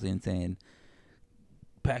public housing, saying,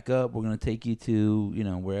 pack up, we're going to take you to, you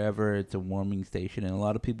know, wherever it's a warming station. And a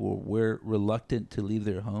lot of people were reluctant to leave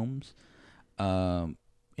their homes. You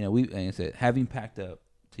know, like I said, having packed up,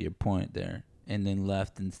 to your point there, and then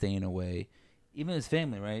left and staying away. Even as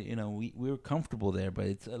family, right? You know, we were comfortable there, but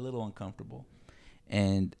it's a little uncomfortable.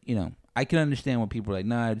 And, you know, I can understand when people are like,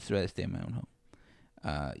 nah, I'd just rather stay in my own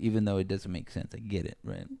home. Even though it doesn't make sense. I get it,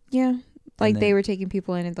 right? Yeah. Like, they were taking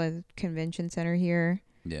people in at the convention center here.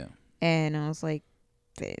 Yeah. And I was like,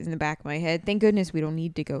 in the back of my head, thank goodness we don't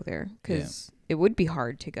need to go there. Because it would be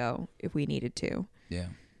hard to go if we needed to. Yeah.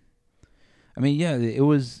 I mean, yeah, it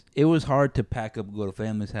was hard to pack up, and go to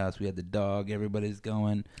family's house. We had the dog. Everybody's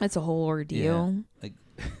going. It's a whole ordeal. Like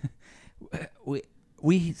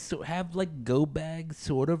we have like go bags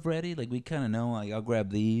sort of ready. Like we kind of know. Like I'll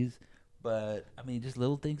grab these, but I mean, just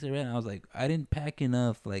little things around. I was like, I didn't pack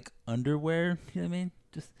enough like underwear. You know what I mean?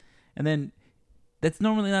 Just and then that's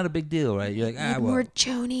normally not a big deal, right? You're like, More well,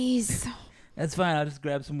 chonies. that's fine. I'll just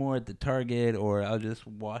grab some more at the Target, or I'll just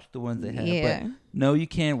wash the ones they have. Yeah. But no, you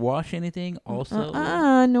can't wash anything. Also,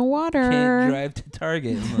 No water. can't drive to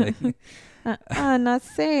Target. I'm like, not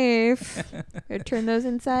safe. Gotta turn those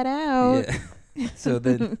inside out. yeah. So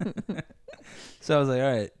then, so I was like,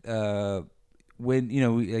 all right. When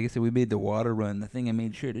like I said, we made the water run. The thing I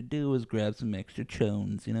made sure to do was grab some extra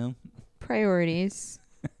chones. Priorities.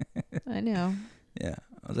 I know. Yeah.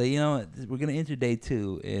 I was like, you know what? We're gonna enter day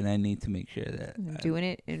 2, and I need to make sure that I'm I'm doing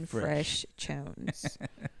it in fresh. fresh chones.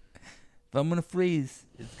 If I'm gonna freeze,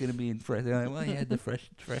 it's gonna be in fresh. They're like, well, you had the fresh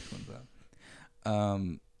ones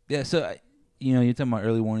on. Yeah. So, you're talking about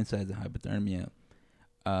early warning signs of hypothermia.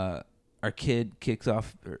 Our kid kicks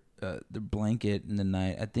off the blanket in the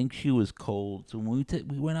night. I think she was cold, so when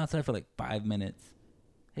we went outside for like 5 minutes.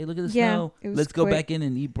 Hey, look at the snow. Let's go back in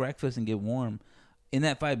and eat breakfast and get warm. In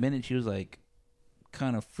that 5 minutes, she was like,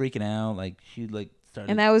 kind of freaking out. Like she like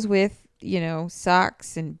started. And that was with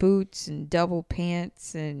socks and boots and double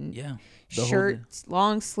pants and shirts,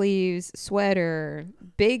 long sleeves, sweater,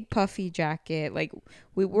 big puffy jacket. Like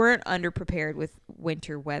we weren't underprepared with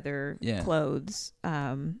winter weather clothes,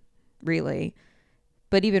 really.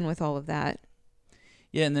 But even with all of that.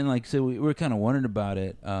 Yeah, and then so we were kind of wondering about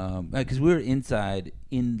it, because we were inside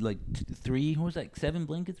in like 7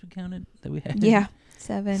 blankets we counted that we had. Yeah,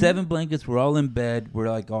 7. 7 blankets. We're all in bed. We're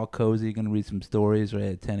like all cozy, gonna read some stories right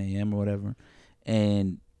at 10 a.m. or whatever.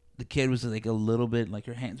 And the kid was like a little bit like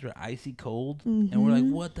her hands were icy cold, and we're like,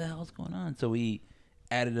 what the hell's going on? So we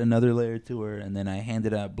added another layer to her, and then I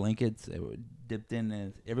handed out blankets. They were dipped in,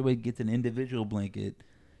 as everybody gets an individual blanket.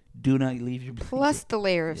 Do not leave your blanket. Plus the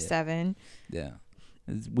layer of 7. Yeah.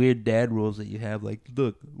 It's weird dad rules that you have. Like,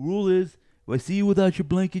 look, rule is, if I see you without your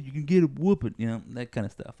blanket, you can get a whooping. That kind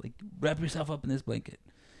of stuff. Like, wrap yourself up in this blanket.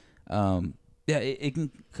 Yeah, it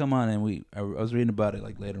can come on. And I was reading about it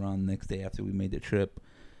like later on the next day after we made the trip.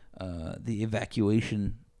 The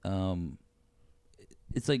evacuation.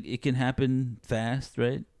 It's like it can happen fast,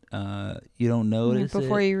 right? You don't notice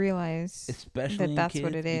before you realize, especially that's kids,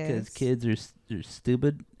 what it is. because kids are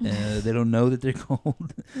stupid. They don't know that they're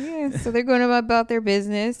cold. Yeah, so they're going about their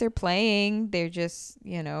business. They're playing. They're just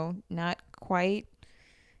not quite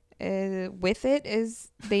with it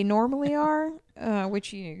as they normally are,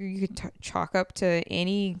 which you could chalk up to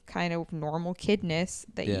any kind of normal kidness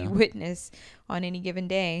that you witness on any given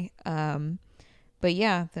day. But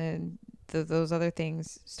yeah, those other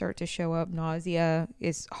things start to show up. Nausea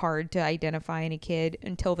is hard to identify in a kid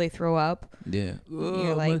until they throw up. Yeah.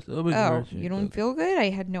 You're like, you don't feel good? I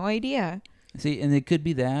had no idea. See, and it could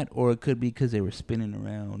be that, or it could be because they were spinning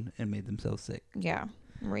around and made themselves sick. Yeah.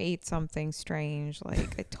 Or ate something strange.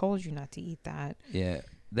 Like, I told you not to eat that. Yeah.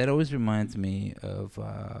 That always reminds me of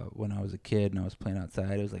when I was a kid and I was playing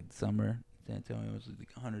outside. It was like summer. San Antonio, it was like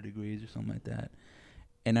 100 degrees or something like that.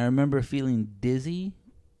 And I remember feeling dizzy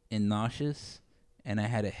and nauseous, and I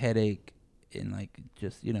had a headache, and like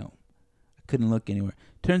just I couldn't look anywhere.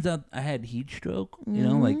 Turns out I had heat stroke.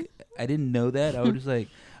 Like I didn't know that. I was just like,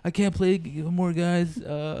 I can't play more, guys.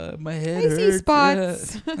 My head hurts. I see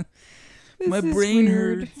spots. My brain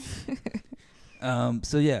hurts.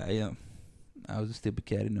 So yeah, I was a stupid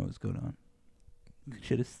cat. I didn't know what was going on.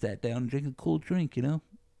 Should have sat down and drank a cold drink. It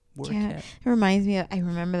reminds me. I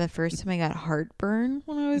remember the first time I got heartburn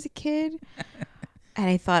when I was a kid. And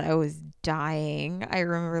I thought I was dying. I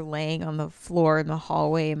remember laying on the floor in the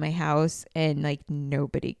hallway in my house, and like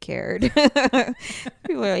nobody cared.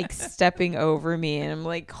 People are like stepping over me, and I'm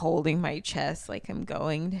like holding my chest like I'm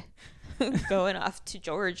going off to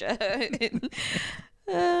Georgia.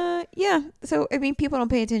 Yeah. So I mean, people don't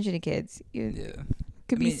pay attention to kids.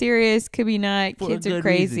 Could be serious, could be not. Kids are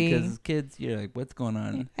crazy. Because kids, you're like, what's going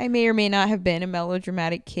on? I may or may not have been a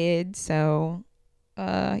melodramatic kid, so.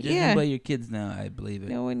 Judging by your kids now, I believe it.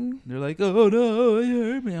 No one. They're like, oh no, it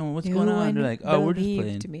hurt me. What's going on? They're like, oh, we're just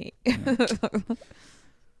playing. To me.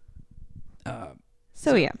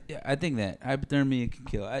 So yeah, I think that hypothermia can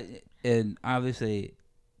kill. And obviously,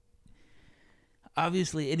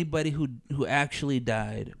 anybody who actually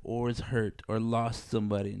died or is hurt or lost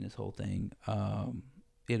somebody in this whole thing, what am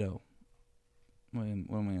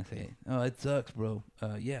I gonna say? Oh, it sucks, bro.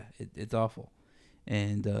 Yeah, it's awful,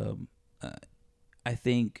 and I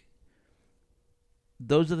think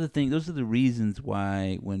those are the things. Those are the reasons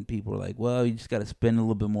why when people are like, well, you just got to spend a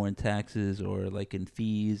little bit more in taxes or like in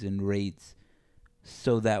fees and rates,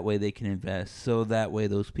 so that way they can invest, so that way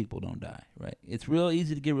those people don't die, right? It's real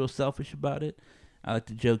easy to get real selfish about it. I like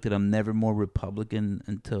to joke that I'm never more Republican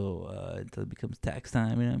until it becomes tax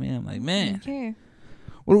time. You know what I mean? I'm like, man, Okay.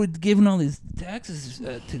 what are we giving all these taxes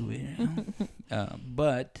to? You know?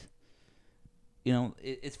 But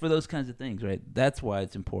it's for those kinds of things, right? That's why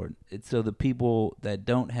it's important. It's so the people that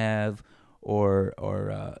don't have or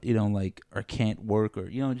like or can't work or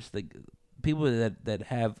just like people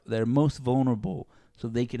that are most vulnerable, so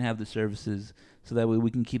they can have the services, so that way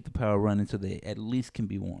we can keep the power running, so they at least can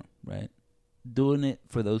be warm, right? Doing it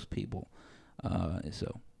for those people.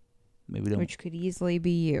 So maybe don't. Which could easily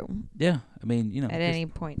be you. Yeah, I mean, at any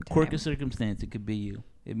point in time. Quirk of circumstance, it could be you.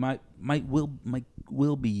 It might will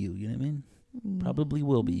be you. You know what I mean? Probably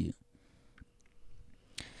will be you.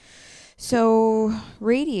 So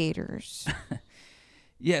radiators.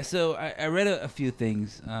 Yeah, so I read a few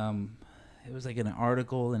things. It was like an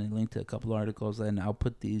article, and it linked to a couple articles, and I'll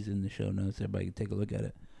put these in the show notes. Everybody can take a look at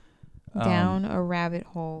it. Down a rabbit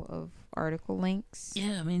hole of article links.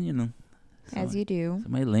 Yeah, I mean, as you do.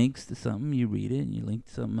 Somebody links to something, you read it, and you link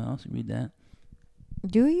to something else, you read that.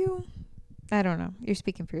 Do you? I don't know. You're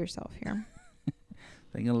speaking for yourself here.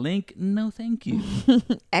 Like a link? No, thank you.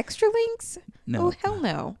 Extra links? No. Oh, hell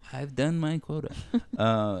no. I've done my quota.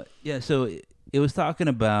 Yeah, so it was talking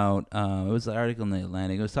about, it was an article in the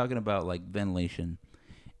Atlantic. It was talking about like ventilation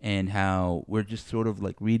and how we're just sort of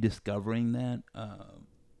like rediscovering that.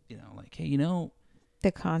 Like, hey,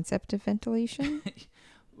 the concept of ventilation.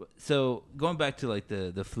 So going back to like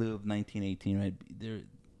the flu of 1918, right? There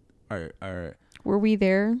are were we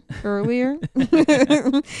there earlier?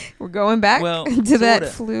 We're going back to that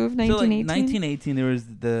flu of 1918. So like 1918, there was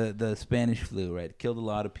the Spanish flu, right? It killed a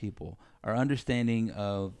lot of people. Our understanding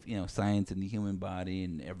of science and the human body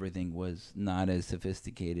and everything was not as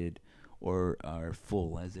sophisticated or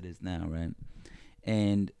full as it is now, right?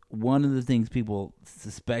 And one of the things people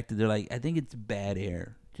suspected, they're like, I think it's bad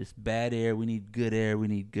air. Just bad air. We need good air. We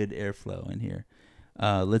need good airflow in here.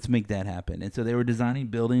 Let's make that happen. And so they were designing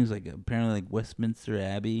buildings, like apparently like Westminster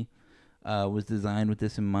Abbey was designed with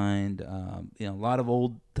this in mind. A lot of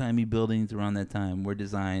old-timey buildings around that time were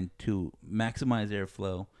designed to maximize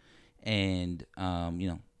airflow and,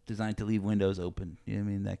 designed to leave windows open. You know what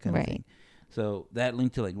I mean? That kind of thing. So that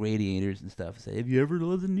linked to like radiators and stuff. Say, have you ever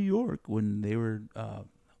lived in New York when they were,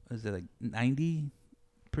 was it like 90%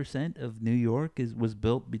 of New York was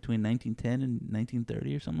built between 1910 and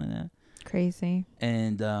 1930 or something like that? Crazy.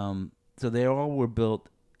 And so they all were built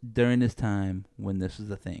during this time when this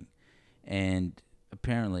was a thing. And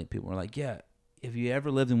apparently people were like, yeah, if you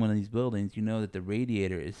ever lived in one of these buildings, you know that the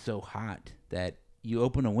radiator is so hot that you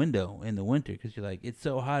open a window in the winter because you're like, it's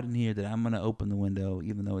so hot in here that I'm going to open the window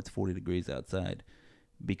even though it's 40 degrees outside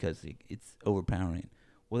because it's overpowering.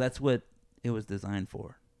 Well, that's what it was designed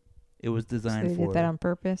for. It was designed so they for... did that on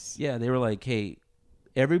purpose? Yeah, they were like, hey,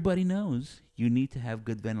 everybody knows you need to have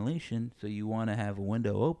good ventilation, so you want to have a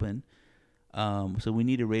window open. So we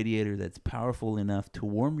need a radiator that's powerful enough to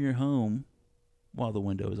warm your home while the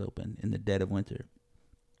window is open in the dead of winter.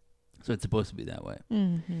 So it's supposed to be that way.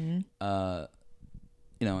 Mm-hmm.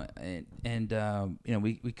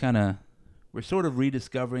 We're sort of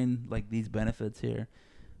rediscovering like these benefits here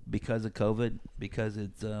because of COVID, because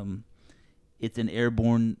it's an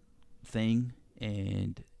airborne thing,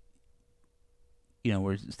 and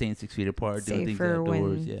we're staying 6 feet apart, doing things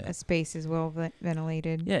outdoors. When a space is well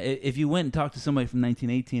ventilated. Yeah, if you went and talked to somebody from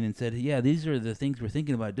 1918 and said, yeah, these are the things we're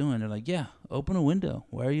thinking about doing, they're like, yeah, open a window.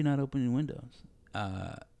 Why are you not opening windows?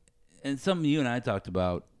 And something you and I talked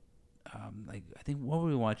about, like, I think, what were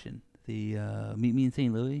we watching? The Meet Me in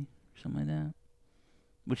St. Louis or something like that?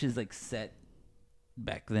 Which is like set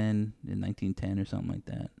back then in 1910 or something like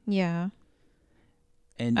that. Yeah.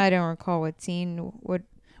 And I don't recall what scene. What?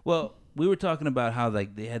 Well, we were talking about how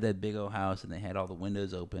like they had that big old house and they had all the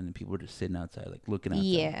windows open and people were just sitting outside, like looking outside.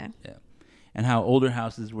 Yeah. Yeah. And how older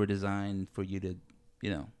houses were designed for you to,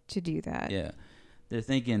 to do that. Yeah. They're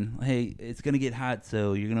thinking, hey, it's going to get hot,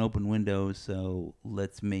 so you're going to open windows, so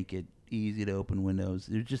let's make it easy to open windows.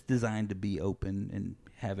 They're just designed to be open and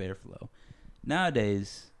have airflow.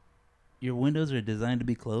 Nowadays, your windows are designed to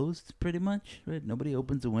be closed, pretty much, right? Nobody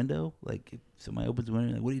opens a window. Like, if somebody opens a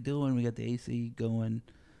window, like, what are you doing? We got the AC going.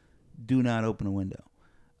 Do not open a window.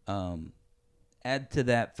 Add to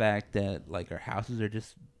that fact that, like, our houses are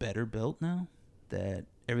just better built now, that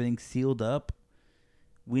everything's sealed up.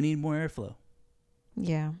 We need more airflow.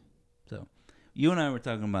 Yeah. So, you and I were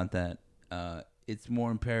talking about that. It's more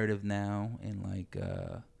imperative now, and like,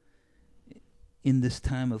 in this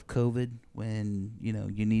time of COVID, when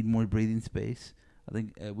you need more breathing space, I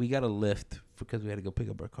think we got a Lyft because we had to go pick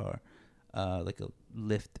up our car, like a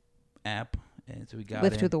Lyft app, and so we got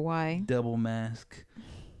Lift in, with a Y. double mask,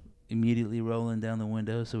 immediately rolling down the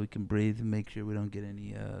window so we can breathe and make sure we don't get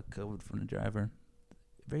any COVID from the driver.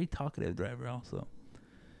 Very talkative driver, also.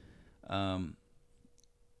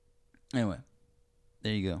 Anyway,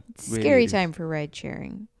 there you go. It's a scary time for ride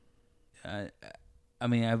sharing. I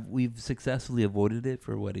mean, we've successfully avoided it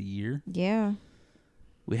for a year. Yeah.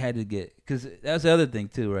 We had to get, because that's the other thing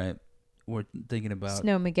too, right? We're thinking about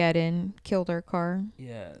Snowmageddon killed our car.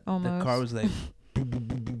 Yeah, almost. The car was like, boom, boom,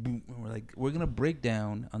 boom, boom, boom. And we're like, we're gonna break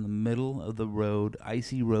down on the middle of the road,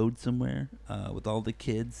 icy road somewhere, with all the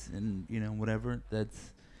kids and whatever.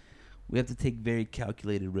 We have to take very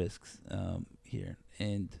calculated risks here,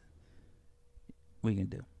 and what are you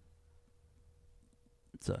gonna do?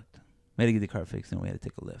 It sucked. We had to get the car fixed, and we had to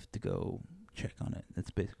take a lift to go check on it.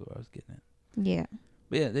 That's basically what I was getting at. Yeah.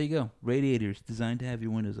 But yeah, there you go. Radiators designed to have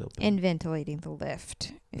your windows open. And ventilating the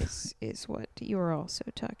lift is what you were also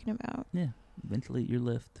talking about. Yeah, ventilate your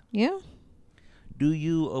lift. Yeah. Do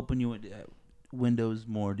you open your windows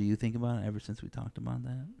more? Do you think about it ever since we talked about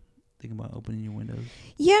that? Think about opening your windows?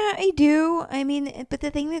 Yeah, I do. I mean, but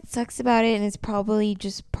the thing that sucks about it, and it's probably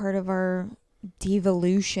just part of our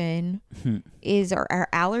devolution, is our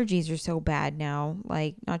allergies are so bad now.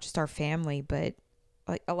 Like, not just our family, but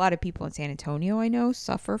like a lot of people in San Antonio I know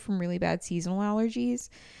suffer from really bad seasonal allergies.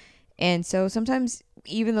 And so sometimes,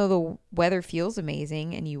 even though the weather feels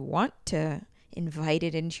amazing and you want to invite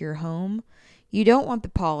it into your home, you don't want the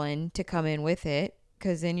pollen to come in with it,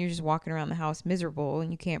 because then you're just walking around the house miserable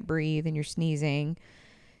and you can't breathe and you're sneezing.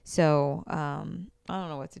 So I don't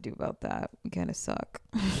know what to do about that. We kind of suck.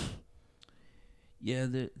 Yeah,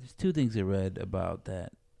 there's two things I read about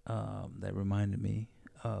that that reminded me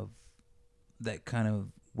of that kind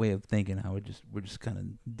of way of thinking, how we're just kind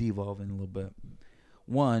of devolving a little bit.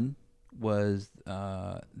 One was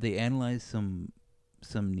they analyzed some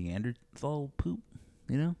Neanderthal poop,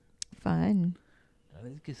 Fun.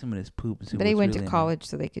 Let's get some of this poop. And see But they what's went really to college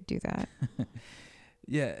so they could do that.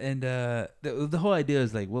 Yeah, and the whole idea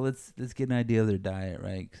is like, well, let's get an idea of their diet,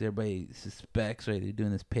 right? Because everybody suspects, right, they're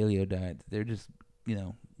doing this paleo diet. They're just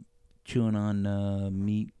chewing on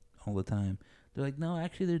meat all the time. They're like, no,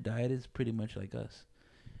 actually, their diet is pretty much like us.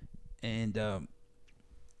 And I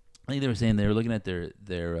think they were saying they were looking at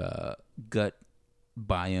their gut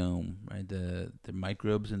biome, right? The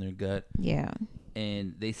microbes in their gut. Yeah.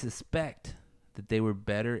 And they suspect that they were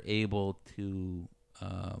better able to,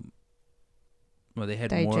 they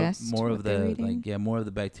had digest more of the more of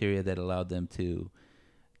the bacteria that allowed them to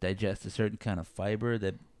digest a certain kind of fiber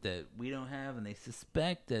that we don't have, and they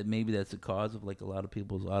suspect that maybe that's the cause of like a lot of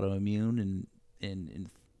people's autoimmune and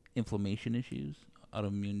inflammation issues,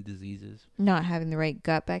 autoimmune diseases. Not having the right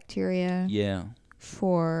gut bacteria. Yeah.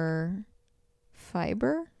 For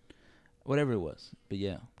fiber? Whatever it was. But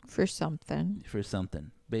yeah. For something.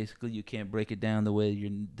 Basically, you can't break it down the way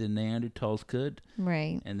the Neanderthals could.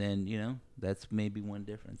 Right. And then, that's maybe one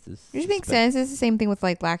difference. Which makes sense. It's the same thing with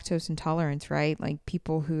like lactose intolerance, right? Like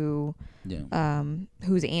people who,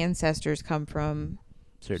 whose ancestors come from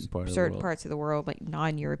certain parts of the world, like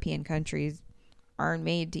non-European countries, aren't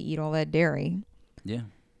made to eat all that dairy. Yeah.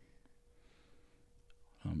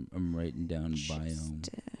 I'm writing down biome.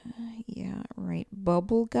 Yeah, right.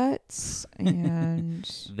 Bubble guts and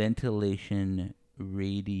ventilation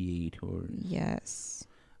radiators. Yes.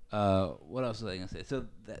 What else was I gonna say? So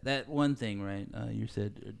that one thing, right? You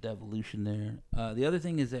said devolution there. The other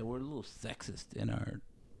thing is that we're a little sexist in our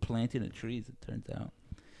planting of trees. It turns out.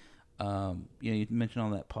 You mentioned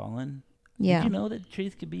all that pollen. Yeah. Did you know that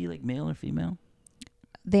trees could be like male or female?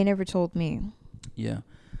 They never told me. Yeah.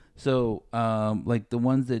 So, like the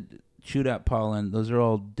ones that shoot out pollen, those are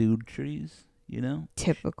all dude trees,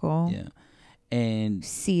 Typical. Yeah. And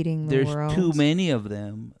seeding the world. There's too many of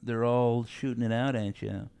them. They're all shooting it out at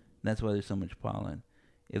you. That's why there's so much pollen.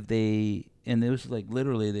 And it was like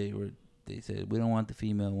literally they said, we don't want the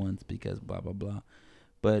female ones because blah, blah, blah.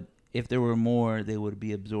 But if there were more, they would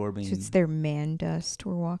be absorbing. So it's their man dust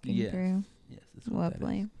we're walking through. Yes. That's what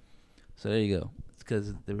lovely. So there you go.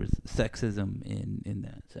 Because there was sexism in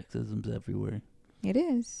that. Sexism's everywhere. It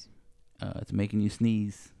is. It's making you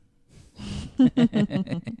sneeze.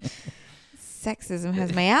 Sexism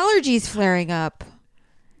has my allergies flaring up.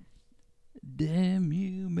 Damn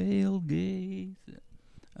you, male gays.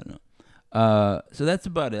 I don't know. So that's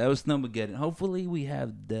about it. That was Snowmageddon. Hopefully we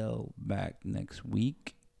have Dell back next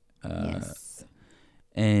week. Yes.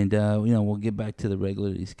 And, we'll get back to the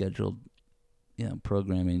regularly scheduled,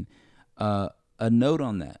 programming. A note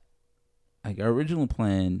on that. like our original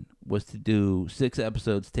plan was to do 6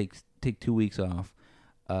 episodes, take 2 weeks off.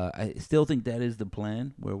 I still think that is the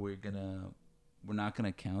plan, where we're not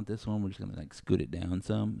gonna count this one. We're just gonna like scoot it down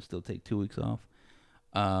some. Still take 2 weeks off.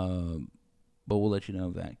 But we'll let you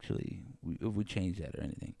know if we change that or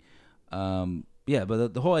anything. Yeah,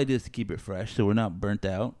 but the whole idea is to keep it fresh, so we're not burnt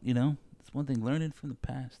out. You know, it's one thing learning from the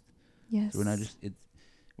past. Yes. So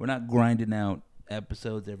we're not grinding out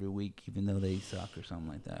episodes every week, even though they suck or something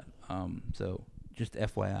like that. So just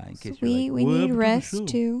FYI, in case we you're like, need rest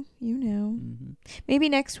too. You know, maybe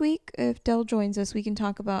next week if Del joins us, we can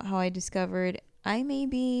talk about how I discovered I may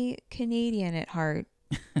be Canadian at heart.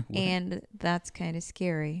 And that's kind of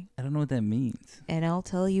scary. I don't know what that means. And I'll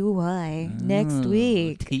tell you why next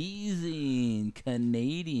week. Teasing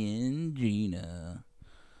Canadian Gina.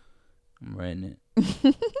 I'm writing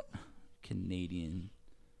it. Canadian.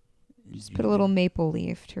 Just put a little maple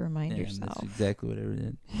leaf to remind yourself. That's exactly what I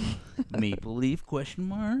did. Maple leaf ? All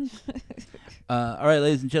right,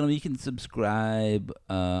 ladies and gentlemen, you can subscribe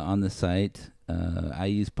on the site. I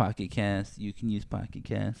use Pocket Cast. You can use Pocket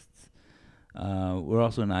Casts. We're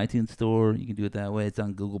also in an iTunes store. You can do it that way. It's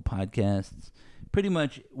on Google Podcasts. Pretty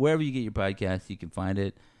much wherever you get your podcasts, you can find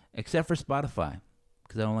it, except for Spotify,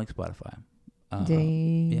 because I don't like Spotify.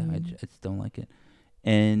 Yeah, I just don't like it.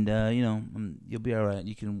 And you'll be all right.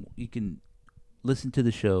 You can listen to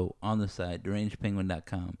the show on the site,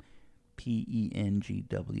 derangedpenguin.com. PENGWIN.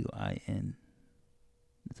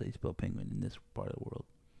 That's how you spell penguin in this part of the world.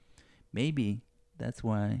 Maybe that's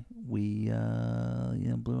why we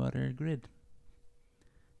blew out our grid.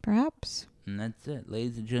 Perhaps. And that's it.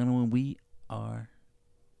 Ladies and gentlemen, we are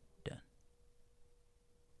done.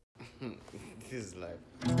 This is life.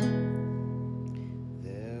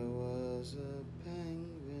 There was a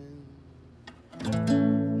penguin.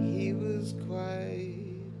 He was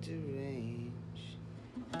quite deranged.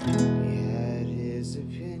 He had his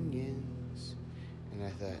opinions. And I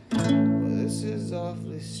thought, well, this is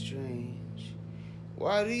awfully strange.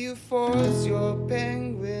 Why do you force your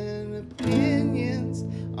penguin opinions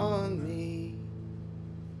on me?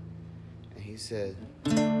 And he said,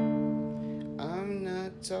 I'm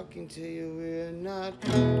not talking to you, we're not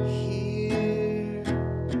here.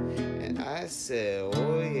 And I said,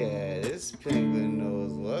 oh yeah, this penguin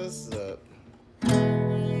knows what's up.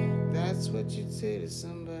 That's what you'd say to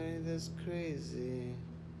somebody that's crazy.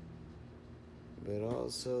 But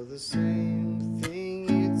also the same thing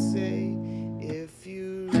you'd say if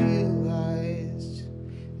you realized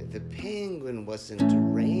that the penguin wasn't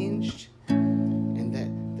deranged and that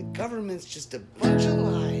the government's just a bunch of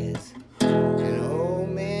lies. And old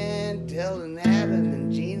man Del and Adam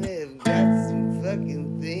and Gina have got some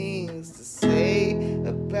fucking things to say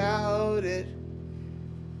about it.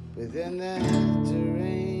 But then that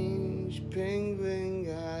deranged penguin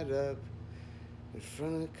got up in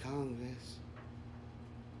front of Congress.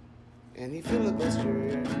 And he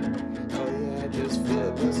filibustered. Oh yeah, just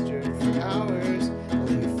filibustered for hours. Oh,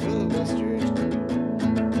 he filibustered.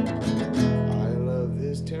 I love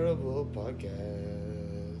this terrible podcast.